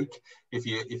to take. If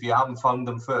you haven't found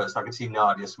them first, I can see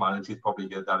Nadia smiling, she's probably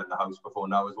heard that in the house before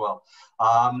now as well.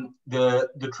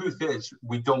 The truth is,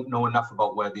 we don't know enough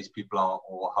about where these people are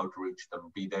or how to reach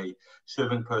them, be they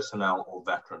serving personnel or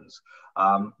veterans.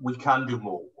 We can do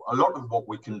more. A lot of what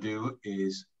we can do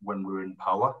is when we're in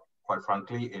power, quite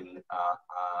frankly, in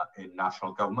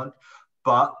national government.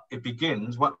 But it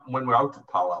begins when we're out of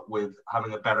power with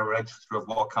having a better register of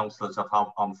what councillors have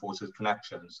armed forces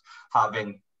connections,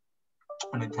 having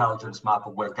an intelligence map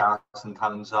of where garrison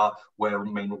towns are, where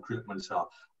main recruitments are.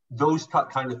 Those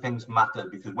kind of things matter,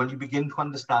 because when you begin to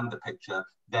understand the picture,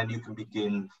 then you can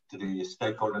begin to do your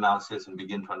stakeholder analysis and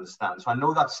begin to understand. So I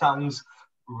know that sounds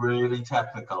really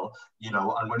technical, you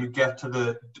know, and when you get to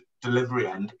the delivery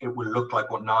end, it will look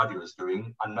like what Nadia is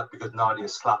doing, and not because Nadia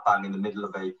is slap bang in the middle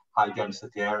of a high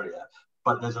density area,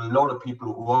 but there's a lot of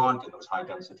people who aren't in those high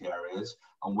density areas,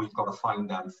 and we've got to find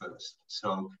them first.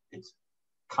 So it's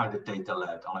kind of data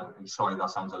led. I'm sorry, that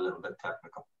sounds a little bit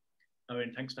technical.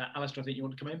 Owen, thanks for that. Alistair, I think you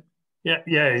want to come in? Yeah.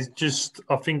 It's just,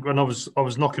 I think when I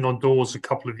was knocking on doors a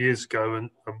couple of years ago, and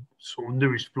a sort of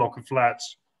newish block of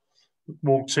flats,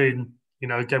 walked in, you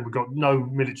know, again, we've got no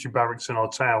military barracks in our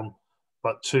town,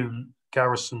 but 2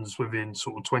 garrisons within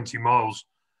sort of 20 miles.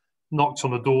 Knocked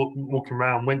on the door, walking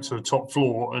around, went to the top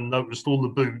floor and noticed all the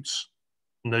boots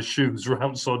and their shoes were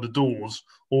outside the doors,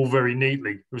 all very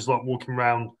neatly. It was like walking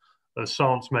around a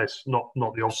sergeant's mess, not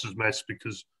the officer's mess,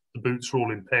 because the boots were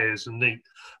all in pairs and neat,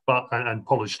 but and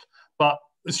polished. But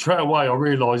straight away I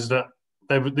realised that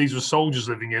these were soldiers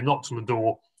living here. Knocked on the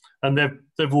door, and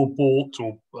they've all bought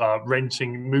or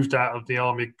renting, moved out of the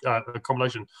army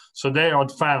accommodation. So there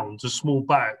I'd found a small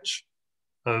batch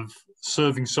of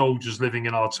serving soldiers living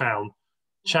in our town,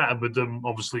 chatted with them.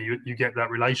 Obviously you get that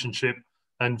relationship,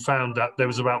 and found that there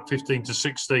was about 15 to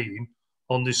 16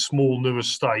 on this small new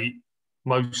estate,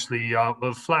 mostly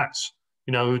of flats,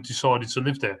 you know, who decided to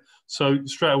live there. So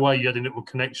straight away you had a little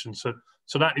connection. So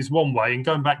that is one way. And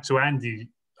going back to Andy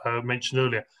mentioned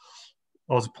earlier,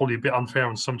 I was probably a bit unfair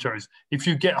on some charities. If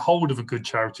you get hold of a good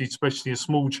charity, especially a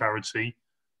small charity,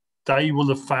 they will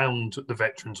have found the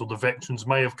veterans, or the veterans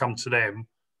may have come to them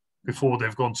before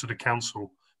they've gone to the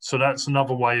council. So that's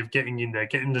another way of getting in there,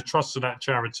 getting the trust of that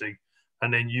charity,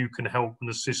 and then you can help and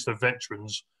assist the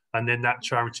veterans, and then that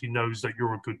charity knows that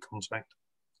you're a good contact.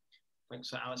 Thanks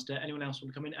for that, Alistair. Anyone else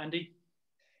want to come in? Andy?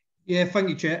 Yeah, thank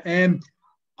you, Chair.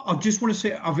 I just want to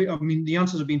say, I mean, the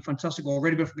answers have been fantastic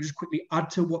already, but if I could just quickly add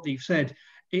to what they've said,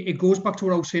 it goes back to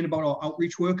what I was saying about our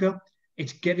outreach worker.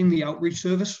 It's getting the outreach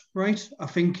service right. I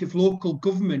think if local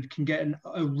government can get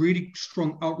a really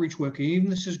strong outreach worker, even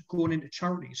this is going into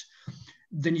charities,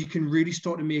 then you can really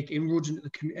start to make inroads into the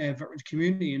veterans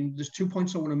community. And there's 2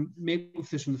 points I want to make with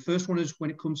this. And the first one is when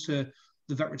it comes to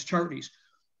the veterans charities.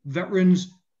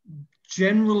 Veterans,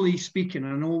 generally speaking,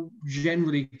 I know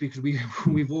generally because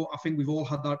I think we've all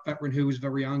had that veteran who is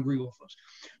very angry with us.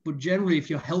 But generally, if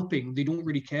you're helping, they don't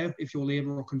really care if you're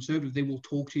Labour or Conservative. They will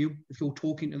talk to you. If you're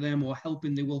talking to them or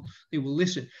helping, they will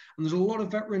listen. And there's a lot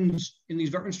of veterans in these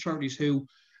veterans charities who,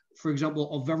 for example,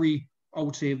 are very, I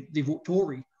would say, they vote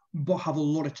Tory, but have a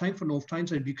lot of time for North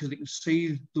Tyneside because they can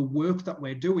see the work that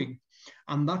we're doing.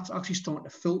 And that's actually starting to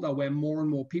filter where more and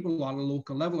more people at a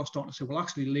local level are starting to say, well,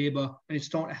 actually Labour, and it's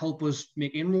starting to help us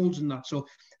make inroads in that. So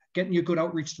getting your good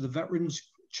outreach to the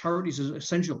veterans charities is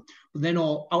essential. But then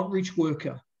our outreach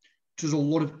worker does a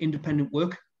lot of independent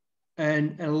work,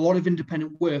 and a lot of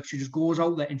independent work. She just goes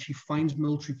out there and she finds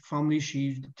military families.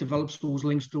 She develops those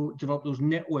links, develop those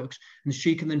networks, and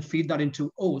she can then feed that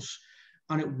into us.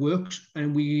 And it works,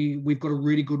 and we've got a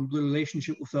really good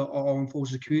relationship with our armed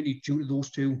forces community due to those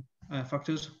 2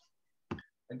 factors.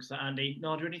 Thanks for that, Andy.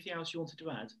 Nadia, anything else you wanted to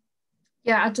add?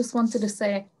 Yeah, I just wanted to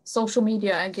say social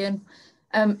media again.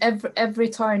 Every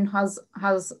town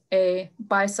has a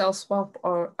buy, sell, swap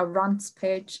or a rants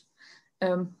page.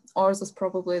 Ours is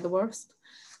probably the worst.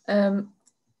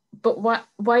 But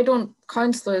why don't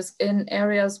councillors in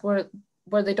areas where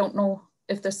they don't know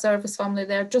if there's service family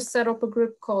there, just set up a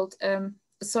group called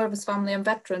Service Family and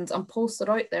Veterans and post it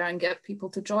out there and get people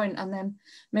to join, and then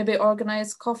maybe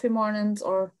organise coffee mornings,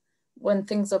 or when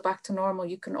things are back to normal,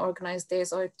 you can organise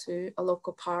days out to a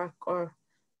local park or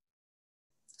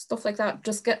stuff like that.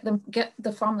 Just get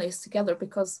the families together,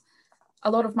 because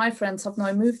a lot of my friends have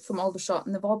now moved from Aldershot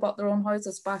and they've all bought their own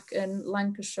houses back in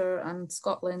Lancashire and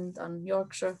Scotland and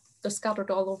Yorkshire. They're scattered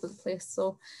all over the place.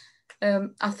 So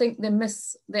I think they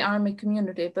miss the army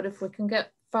community, but if we can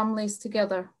get families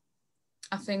together,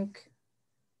 I think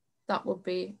that would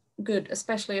be good,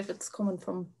 especially if it's coming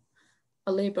from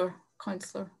a Labour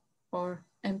councillor or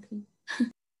MP.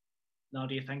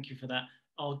 Nadia, thank you for that.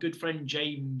 Our good friend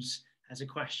James has a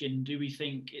question. Do we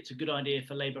think it's a good idea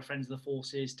for Labour Friends of the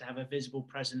Forces to have a visible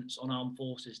presence on Armed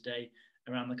Forces Day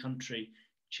around the country?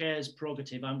 Chair's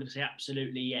prerogative, I'm going to say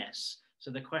absolutely yes.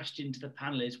 So the question to the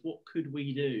panel is, what could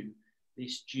we do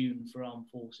this June for Armed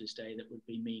Forces Day that would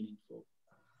be meaningful?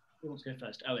 Who wants to go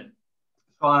first? Owen.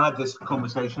 So I had this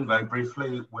conversation very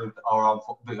briefly with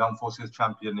the Armed Forces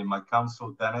champion in my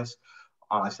council, Dennis.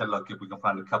 And I said, look, if we can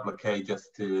find a couple of K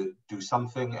just to do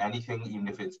something, anything, even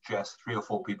if it's just 3 or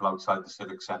 4 people outside the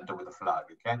Civic Centre with a flag,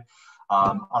 okay?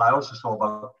 And I also saw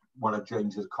about one of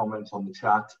James's comments on the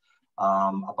chat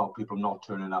about people not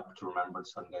turning up to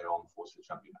Remembrance Sunday Armed Forces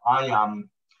champion.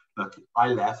 Look, I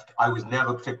left. I was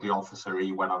never particularly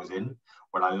officery when I was in.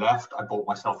 When I left, I bought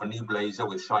myself a new blazer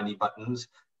with shiny buttons,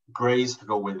 greys to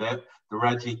go with it, the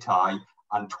Reggie tie,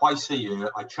 and twice a year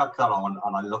I chuck that on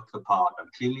and I look the part. I'm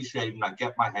cleanly shaven, I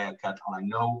get my hair cut, and I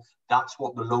know that's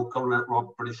what the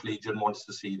local British Legion wants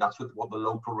to see. That's what the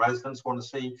local residents want to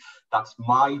see. That's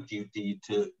my duty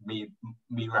to me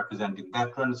representing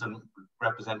veterans and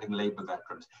representing Labour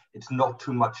veterans. It's not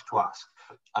too much to ask.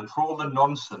 And for all the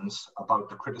nonsense about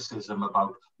the criticism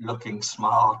about looking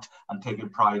smart and taking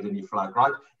pride in your flag,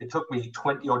 right? It took me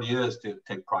 20 odd years to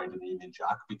take pride in the Union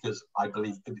Jack because I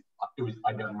believe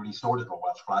I never really saw it on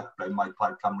Welsh flag, blame my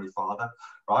Plaid Cymru father,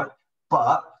 right?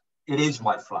 But it is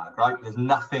my flag, right? There's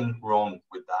nothing wrong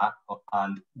with that.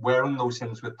 And wearing those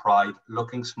things with pride,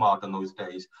 looking smart on those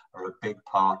days are a big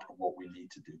part of what we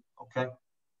need to do, okay?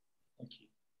 Thank you.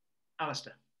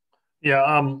 Alistair.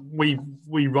 Yeah,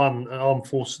 we run Armed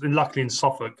Forces, and luckily in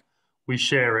Suffolk, we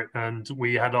share it, and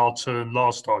we had our turn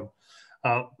last time.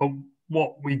 But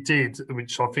what we did,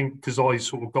 which I think, because I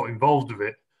sort of got involved with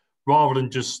it, rather than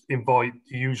just invite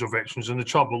the usual veterans, and the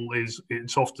trouble is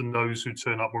it's often those who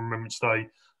turn up on Remembrance Day,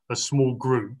 a small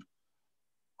group.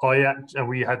 And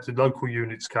we had the local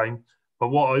units came, but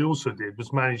what I also did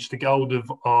was manage to get hold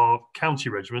of our county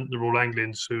regiment, the Royal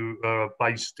Anglians, who are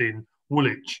based in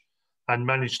Woolwich, and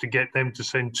managed to get them to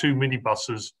send 2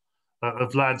 minibuses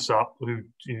of lads up who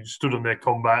stood on their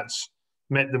combats,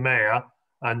 met the mayor,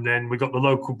 and then we got the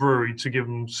local brewery to give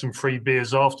them some free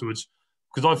beers afterwards.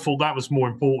 Because I thought that was more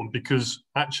important, because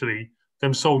actually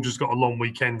them soldiers got a long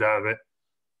weekend out of it.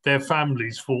 Their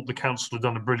families thought the council had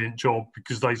done a brilliant job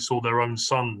because they saw their own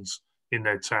sons in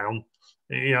their town.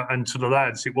 And to the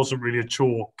lads, it wasn't really a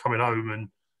chore coming home and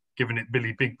giving it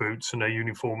Billy Big Boots and their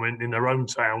uniform in their own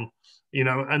town,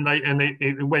 and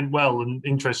it went well. And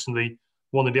interestingly,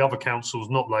 one of the other councils,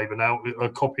 not Labour now, are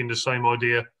copying the same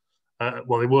idea.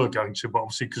 Well, they were going to, but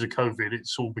obviously because of COVID,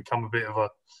 it's all become a bit of a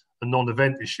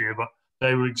non-event this year, but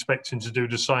they were expecting to do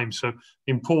the same. So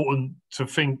important to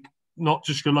think not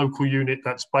just your local unit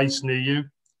that's based near you,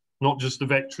 not just the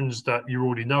veterans that you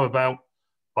already know about,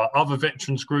 but other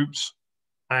veterans groups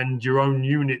and your own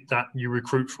unit that you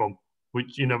recruit from,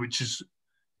 which is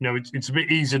it's a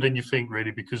bit easier than you think,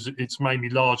 really, because it's mainly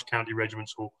large county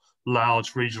regiments or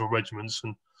large regional regiments.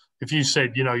 And if you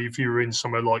said, if you were in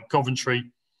somewhere like Coventry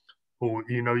or,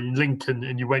 in Lincoln,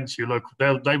 and you went to your local,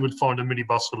 they would find a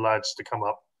minibus of lads to come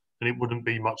up, and it wouldn't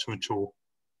be much of a chore.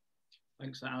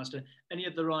 Thanks for that, Alistair. Any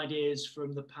other ideas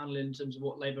from the panel in terms of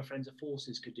what Labour Friends of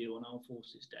Forces could do on Armed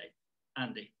Forces Day?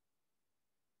 Andy?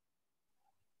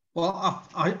 Well,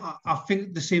 I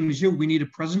think the same as you. We need a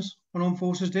presence on Armed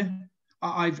Forces Day.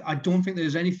 I don't think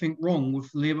there's anything wrong with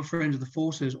Labour Friends of the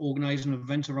Forces organising an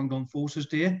event around Armed Forces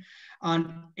Day.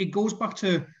 And it goes back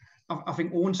to, I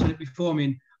think Owen said it before, I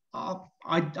mean,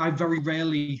 I very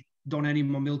rarely done any of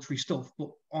my military stuff, but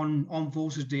on Armed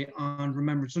Forces Day and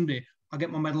Remembrance Sunday, I get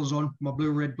my medals on, my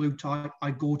blue, red, blue tie,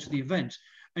 I go to the event.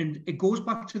 And it goes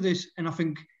back to this, and I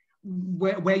think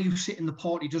where you sit in the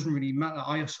party doesn't really matter.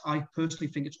 I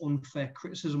personally think it's unfair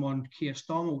criticism on Keir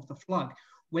Starmer with the flag.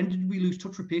 When did we lose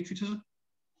touch with patriotism?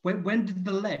 When did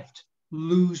the left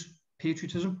lose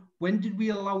patriotism? When did we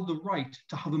allow the right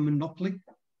to have a monopoly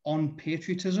on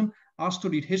patriotism? I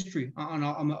studied history,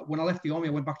 and when I left the army,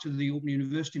 I went back to the Open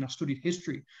University and I studied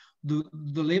history. The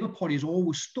Labour Party has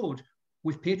always stood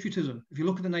with patriotism. If you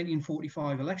look at the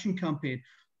 1945 election campaign,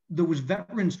 there was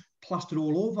veterans plastered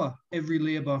all over every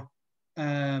Labour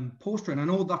poster. And I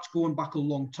know that's going back a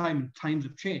long time and times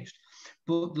have changed.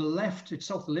 But the left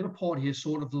itself, the Labour Party, has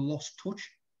sort of lost touch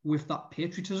with that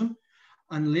patriotism.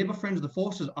 And Labour Friends of the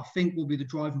Forces, I think, will be the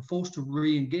driving force to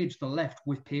re-engage the left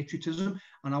with patriotism.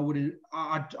 And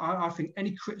I think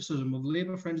any criticism of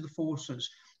Labour Friends of the Forces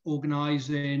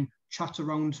organising chats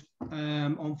around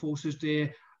Armed Forces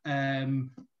Day,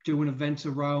 doing events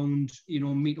around,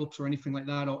 meetups or anything like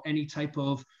that, or any type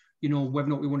of, whether or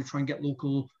not we want to try and get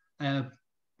local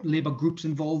Labour groups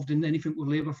involved in anything with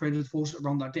Labour Friends of the Forces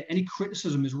around that day. Any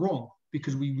criticism is wrong,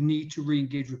 because we need to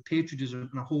re-engage with patriotism,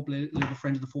 and I hope Labour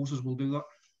Friends of the Forces will do that.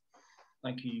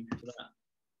 Thank you for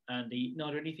that, Andy.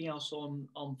 Nadia, anything else on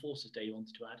Armed Forces Day you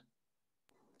wanted to add?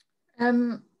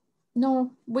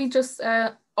 No, we just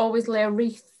always lay a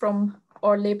wreath from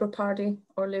our Labour Party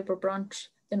or Labour branch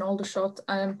in Aldershot.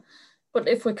 But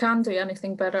if we can do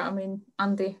anything better, I mean,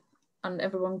 Andy and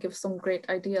everyone gives some great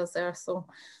ideas there. So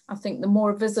I think the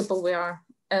more visible we are,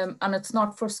 and it's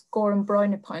not for scoring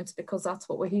brownie points, because that's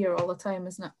what we hear all the time,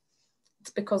 isn't it? It's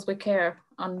because we care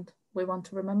and we want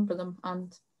to remember them,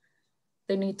 and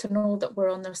they need to know that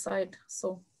we're on their side.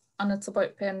 So, and it's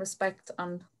about paying respect.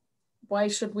 And why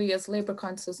should we as Labour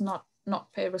councillors not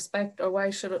pay respect, or why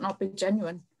should it not be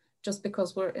genuine just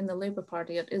because we're in the Labour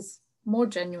Party? It is more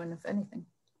genuine, if anything.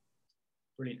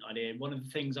 Brilliant idea. One of the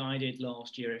things I did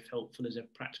last year, if helpful as a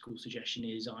practical suggestion,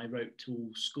 is I wrote to all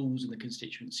schools in the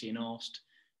constituency and asked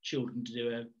children to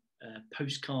do a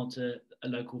postcard to a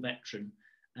local veteran.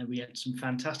 And we had some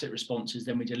fantastic responses.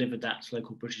 Then we delivered that to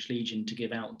local British Legion to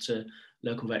give out to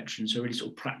local veterans. So a really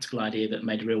sort of practical idea that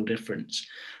made a real difference.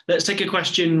 Let's take a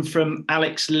question from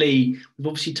Alex Lee. We've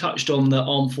obviously touched on the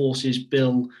Armed Forces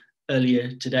Bill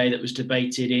earlier today that was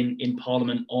debated in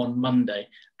Parliament on Monday.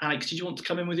 Alex, did you want to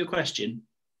come in with your question?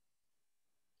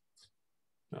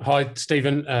 Hi,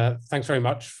 Stephen. Thanks very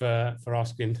much for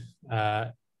asking.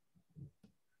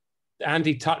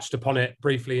 Andy touched upon it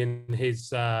briefly in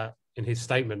his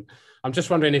statement. I'm just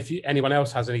wondering if anyone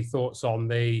else has any thoughts on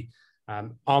the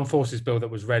Armed Forces Bill that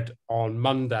was read on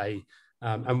Monday,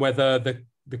 and whether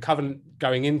the covenant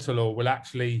going into law will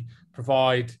actually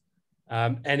provide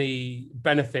any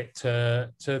benefit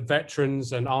to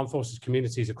veterans and armed forces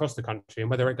communities across the country, and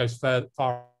whether it goes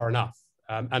far enough,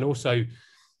 and also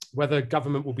whether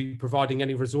government will be providing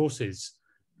any resources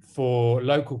for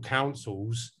local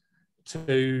councils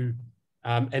to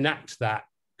enact that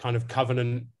kind of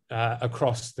covenant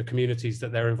across the communities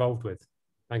that they're involved with.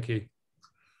 Thank you.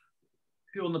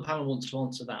 Who on the panel wants to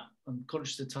answer that? I'm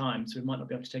conscious of time, so we might not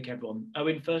be able to take everyone.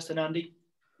 Owen first, and Andy.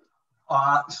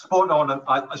 Spot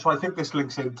on. So I think this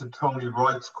links into Tony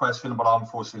Wright's question about armed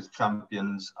forces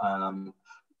champions.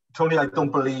 Tony, I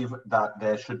don't believe that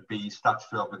there should be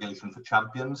statutory obligation for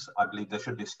champions. I believe there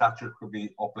should be a statutory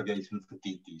obligation for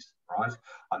DPs, right?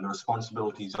 And the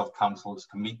responsibilities of councils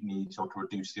to meet needs or to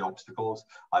reduce the obstacles.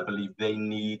 I believe they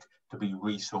need to be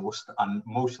resourced, and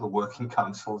most of the working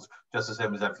councils, just the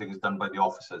same as everything, is done by the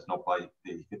officers, not by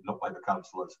the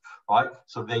councillors, right?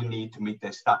 So they need to meet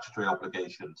their statutory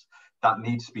obligations. That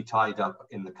needs to be tied up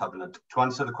in the covenant. To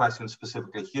answer the question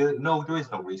specifically here, no, there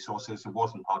is no resources. It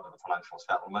wasn't part of the financial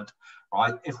settlement,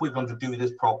 right? If we're going to do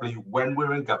this properly, when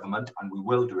we're in government, and we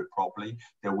will do it properly,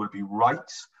 there will be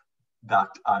rights that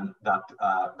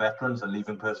veterans and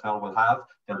leaving personnel will have.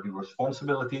 There'll be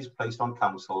responsibilities placed on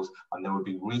councils, and there will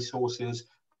be resources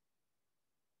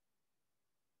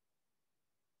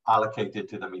allocated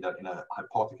to them either in a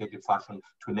hypothecated fashion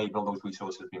to enable those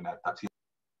resources to be met. That's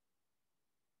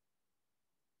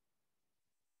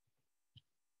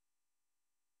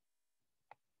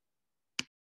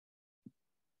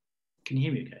Can you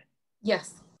hear me okay?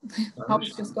 Yes. I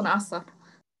was just going to ask that.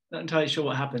 Not entirely sure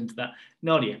what happened to that.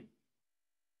 Nadia.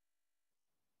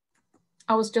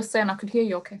 I was just saying I could hear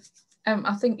you okay.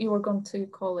 I think you were going to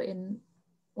call it in,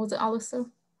 was it Alistair?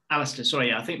 Alistair,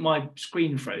 sorry, I think my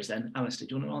screen froze then. Alistair,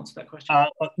 do you want to answer that question?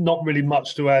 Not really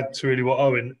much to add to really what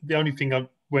Owen. The only thing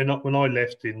when I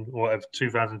left in whatever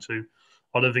 2002,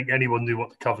 I don't think anyone knew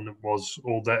what the covenant was,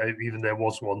 or that even there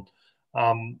was one.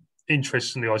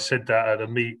 Interestingly, I said that at a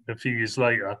meet a few years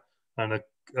later, and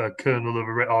a colonel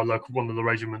of our local, one of the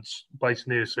regiments based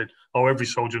near, said, "Oh, every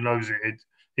soldier knows it.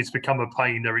 It's become a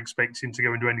pain. They're expecting to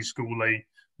go into any school they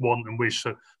want and wish."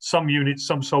 So some units,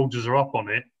 some soldiers are up on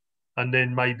it, and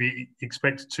then maybe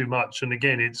expect too much. And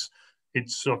again, it's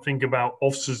I think about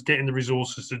officers getting the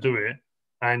resources to do it,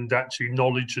 and actually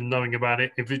knowledge and knowing about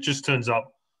it. If it just turns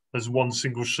up as one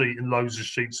single sheet and loads of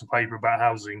sheets of paper about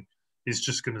housing, it's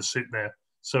just going to sit there.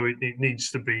 So it needs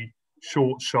to be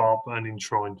short, sharp, and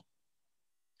enshrined.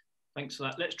 Thanks for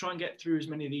that. Let's try and get through as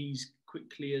many of these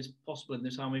quickly as possible in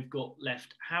the time we've got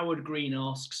left. Howard Green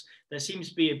asks, there seems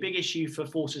to be a big issue for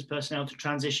forces personnel to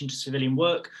transition to civilian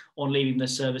work on leaving their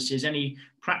services. Any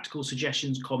practical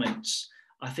suggestions, comments?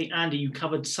 I think, Andy, you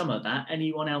covered some of that.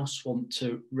 Anyone else want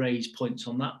to raise points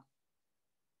on that?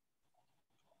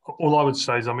 All I would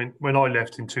say is, I mean, when I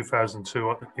left in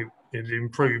 2002, it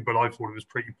improved, but I thought it was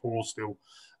pretty poor still.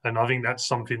 And I think that's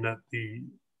something that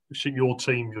your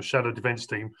team, your shadow defence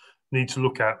team, need to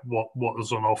look at what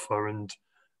was on offer and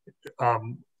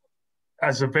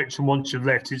as a veteran, once you've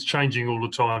left, it's changing all the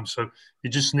time. So it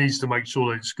just needs to make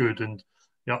sure that it's good. And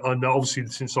and obviously,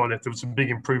 since I left, there was a big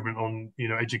improvement on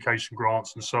education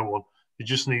grants and so on. It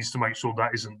just needs to make sure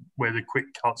that isn't where the quick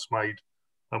cuts made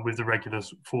with the regular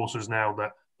forces now,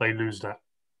 that they lose that.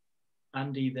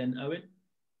 Andy, then Owen.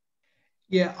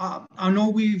 Yeah, I know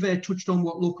we've touched on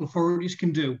what local authorities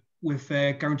can do with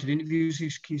guaranteed interviews,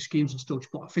 schemes and such,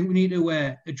 but I think we need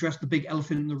to address the big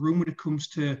elephant in the room when it comes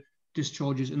to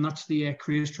discharges, and that's the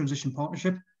Careers Transition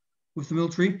Partnership with the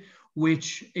military,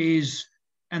 which is,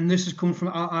 and this has come from,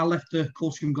 I left the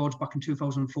Coldstream Guards back in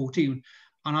 2014,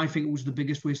 and I think it was the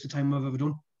biggest waste of time I've ever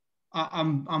done.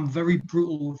 I'm very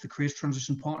brutal with the Careers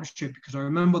Transition Partnership, because I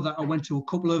remember that I went to a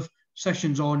couple of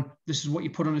sessions on, this is what you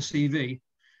put on a CV,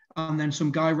 and then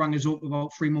some guy rang us up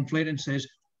about 3 months later and says,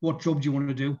 what job do you want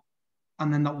to do?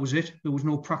 And then that was it. There was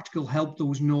no practical help. There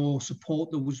was no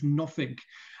support. There was nothing.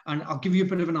 And I'll give you a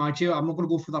bit of an idea. I'm not going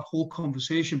to go through that whole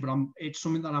conversation, but it's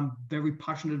something that I'm very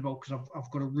passionate about, because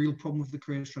I've got a real problem with the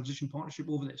Careers Transition Partnership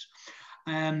over this.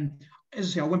 As I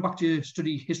say, I went back to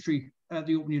study history at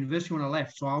the Open University when I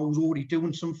left. So I was already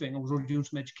doing something. I was already doing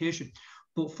some education.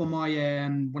 But for my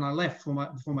when I left for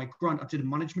my grant, I did a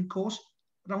management course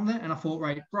down there, and I thought,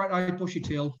 right, I bushy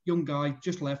tail, young guy,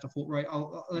 just left. I thought, right,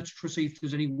 let's see if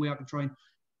there's any way I can try and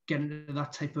get into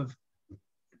that type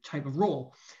of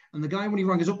role. And the guy, when he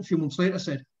rang us up a few months later,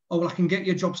 said, oh, well, I can get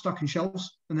you a job stacking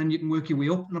shelves, and then you can work your way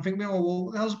up. And I think, well,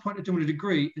 what the hell's the point of doing a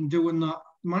degree and doing that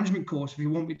management course if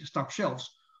you want me to stack shelves?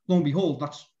 Lo and behold,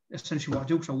 that's essentially what I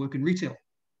do, because I work in retail.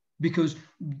 Because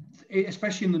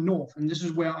especially in the north, and this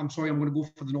is where I'm going to go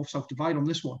for the north-south divide on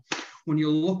this one. When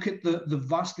you look at the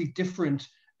vastly different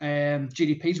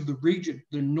GDPs of the region,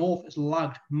 the north has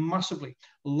lagged massively.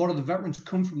 A lot of the veterans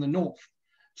come from the north.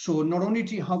 So not only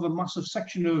do you have a massive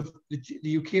section of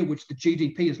the UK, which the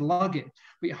GDP is lagging,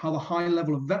 but you have a high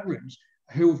level of veterans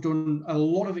who have done a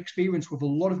lot of experience with a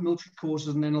lot of military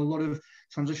courses and then a lot of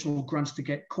transitional grants to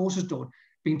get courses done,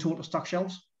 being taught to stack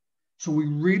shelves. So we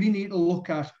really need to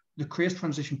look at the Careers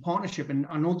Transition Partnership. And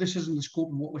I know this isn't the scope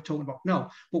of what we're talking about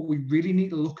now, but we really need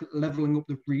to look at leveling up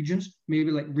the regions, maybe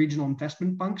like regional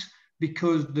investment banks,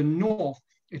 because the north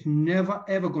is never,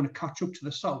 ever going to catch up to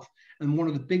the south. And one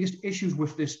of the biggest issues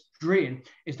with this drain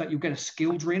is that you get a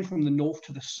skill drain from the north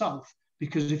to the south,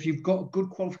 because if you've got good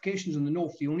qualifications in the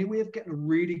north, the only way of getting a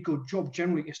really good job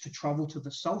generally is to travel to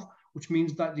the south, which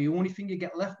means that the only thing you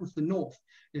get left with the north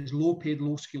is low paid,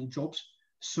 low skilled jobs.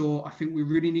 So I think we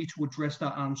really need to address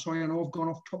that. And I'm sorry, I know I've gone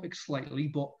off topic slightly,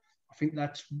 but I think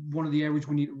that's one of the areas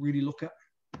we need to really look at.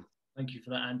 Thank you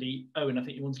for that, Andy. Owen, I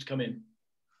think you wanted to come in.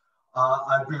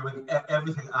 I agree with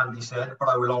everything Andy said, but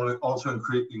I will also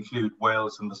include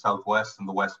Wales and the Southwest and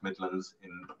the West Midlands in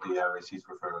the areas he's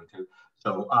referring to.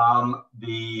 So I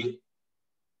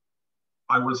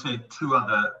will say 2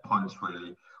 other points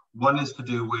really. One is to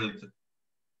do with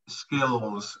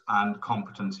skills and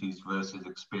competencies versus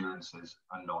experiences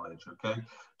and knowledge, okay?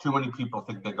 Too many people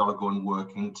think they've got to go and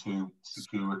work into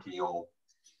security or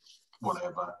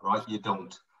whatever, right? You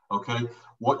don't, okay?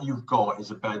 What you've got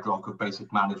is a bedrock of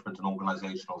basic management and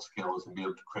organizational skills and be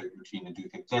able to create routine and do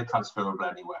things. They're transferable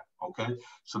anywhere, okay?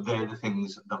 So they're the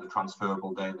things that are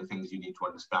transferable. They're the things you need to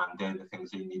understand. They're the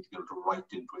things that you need to be able to write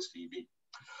into a CV.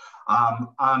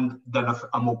 And then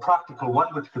a more practical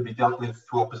one, which could be dealt with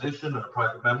through opposition and a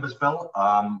private members bill,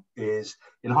 is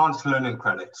enhanced learning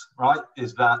credits, right?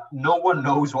 Is that no one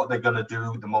knows what they're going to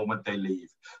do the moment they leave.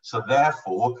 So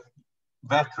therefore,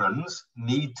 veterans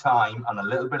need time and a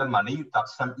little bit of money,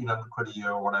 that's 1,700 quid a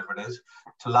year or whatever it is,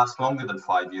 to last longer than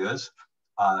 5 years.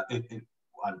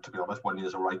 And to be honest, 1 year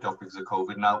is a write-off because of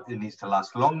COVID. Now it needs to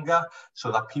last longer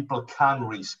so that people can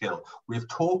reskill. We've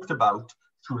talked about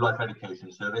through Life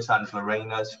Education Service, Angela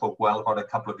Rayner spoke well about a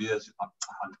couple of years,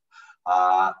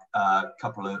 a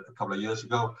couple of years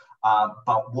ago.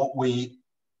 But what we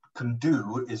can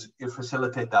do is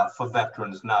facilitate that for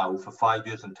veterans now for 5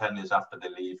 years and 10 years after they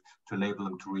leave, to enable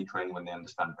them to retrain when they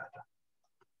understand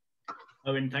better.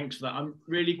 Owen, thanks for that. I'm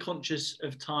really conscious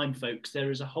of time, folks. There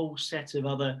is a whole set of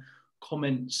other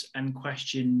comments and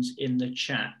questions in the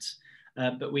chat,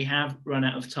 but we have run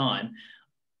out of time.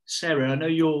 Sarah, I know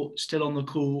you're still on the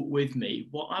call with me.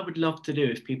 What I would love to do,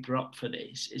 if people are up for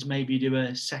this, is maybe do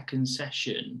a second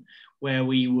session where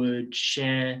we would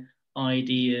share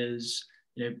ideas,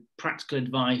 practical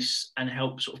advice, and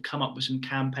help sort of come up with some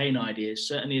campaign ideas,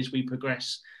 certainly as we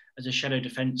progress as a Shadow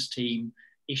Defence team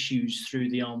issues through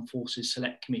the Armed Forces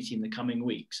Select Committee in the coming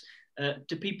weeks.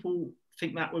 Do people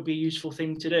think that would be a useful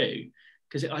thing to do?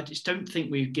 Because I just don't think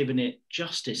we've given it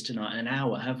justice tonight in an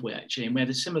hour, have we, actually? And we had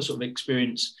a similar sort of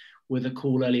experience with a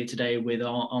call earlier today with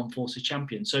our Armed Forces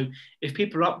champion. So if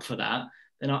people are up for that,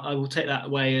 then I will take that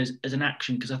away as an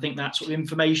action, because I think that sort of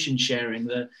information sharing,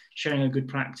 the sharing a good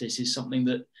practice, is something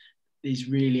that is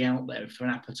really out there for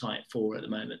an appetite for at the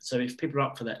moment. So if people are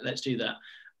up for that, let's do that.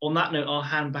 On that note, I'll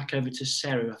hand back over to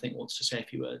Sarah, who I think wants to say a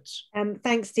few words.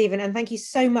 Thanks, Stephen, and thank you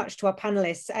so much to our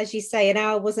panellists. As you say, an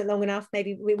hour wasn't long enough.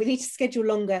 Maybe we need to schedule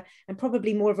longer and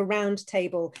probably more of a round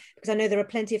table, because I know there are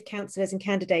plenty of councillors and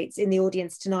candidates in the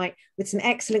audience tonight with some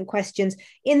excellent questions.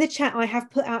 In the chat, I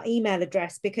have put our email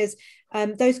address, because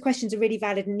those questions are really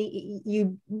valid and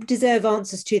you deserve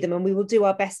answers to them, and we will do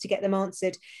our best to get them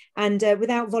answered. And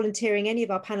without volunteering any of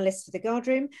our panellists for the guard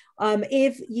room,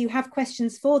 if you have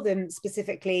questions for them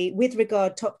specifically with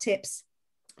regard top tips,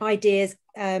 ideas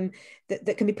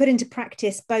that can be put into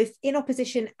practice both in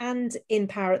opposition and in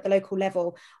power at the local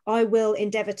level, I will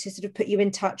endeavour to sort of put you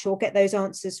in touch or get those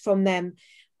answers from them.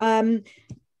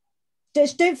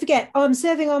 Just don't forget,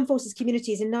 serving armed forces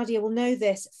communities, and Nadia will know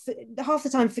this, half the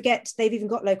time forget they've even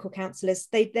got local councillors.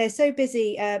 They're so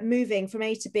busy moving from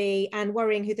A to B and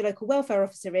worrying who the local welfare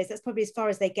officer is. That's probably as far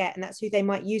as they get, and that's who they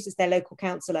might use as their local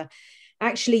councillor.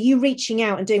 Actually, you reaching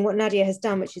out and doing what Nadia has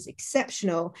done, which is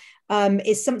exceptional,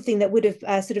 is something that would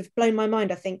have sort of blown my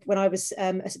mind, I think, when I was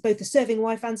both a serving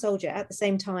wife and soldier at the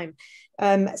same time.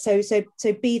 So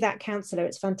be that counsellor.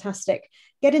 It's fantastic.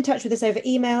 Get in touch with us over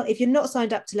email. If you're not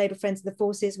signed up to Labour Friends of the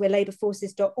Forces, we're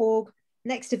labourforces.org.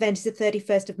 Next event is the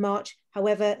 31st of March.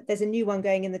 However, there's a new one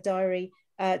going in the diary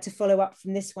to follow up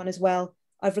from this one as well.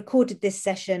 I've recorded this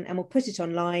session and we'll put it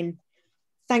online.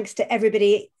 Thanks to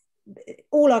everybody,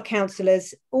 all our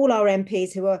councillors, all our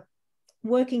MPs who are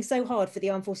working so hard for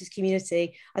the armed forces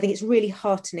community. I think it's really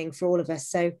heartening for all of us.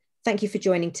 So thank you for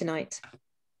joining tonight.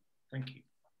 Thank you.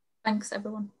 Thanks,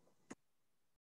 everyone.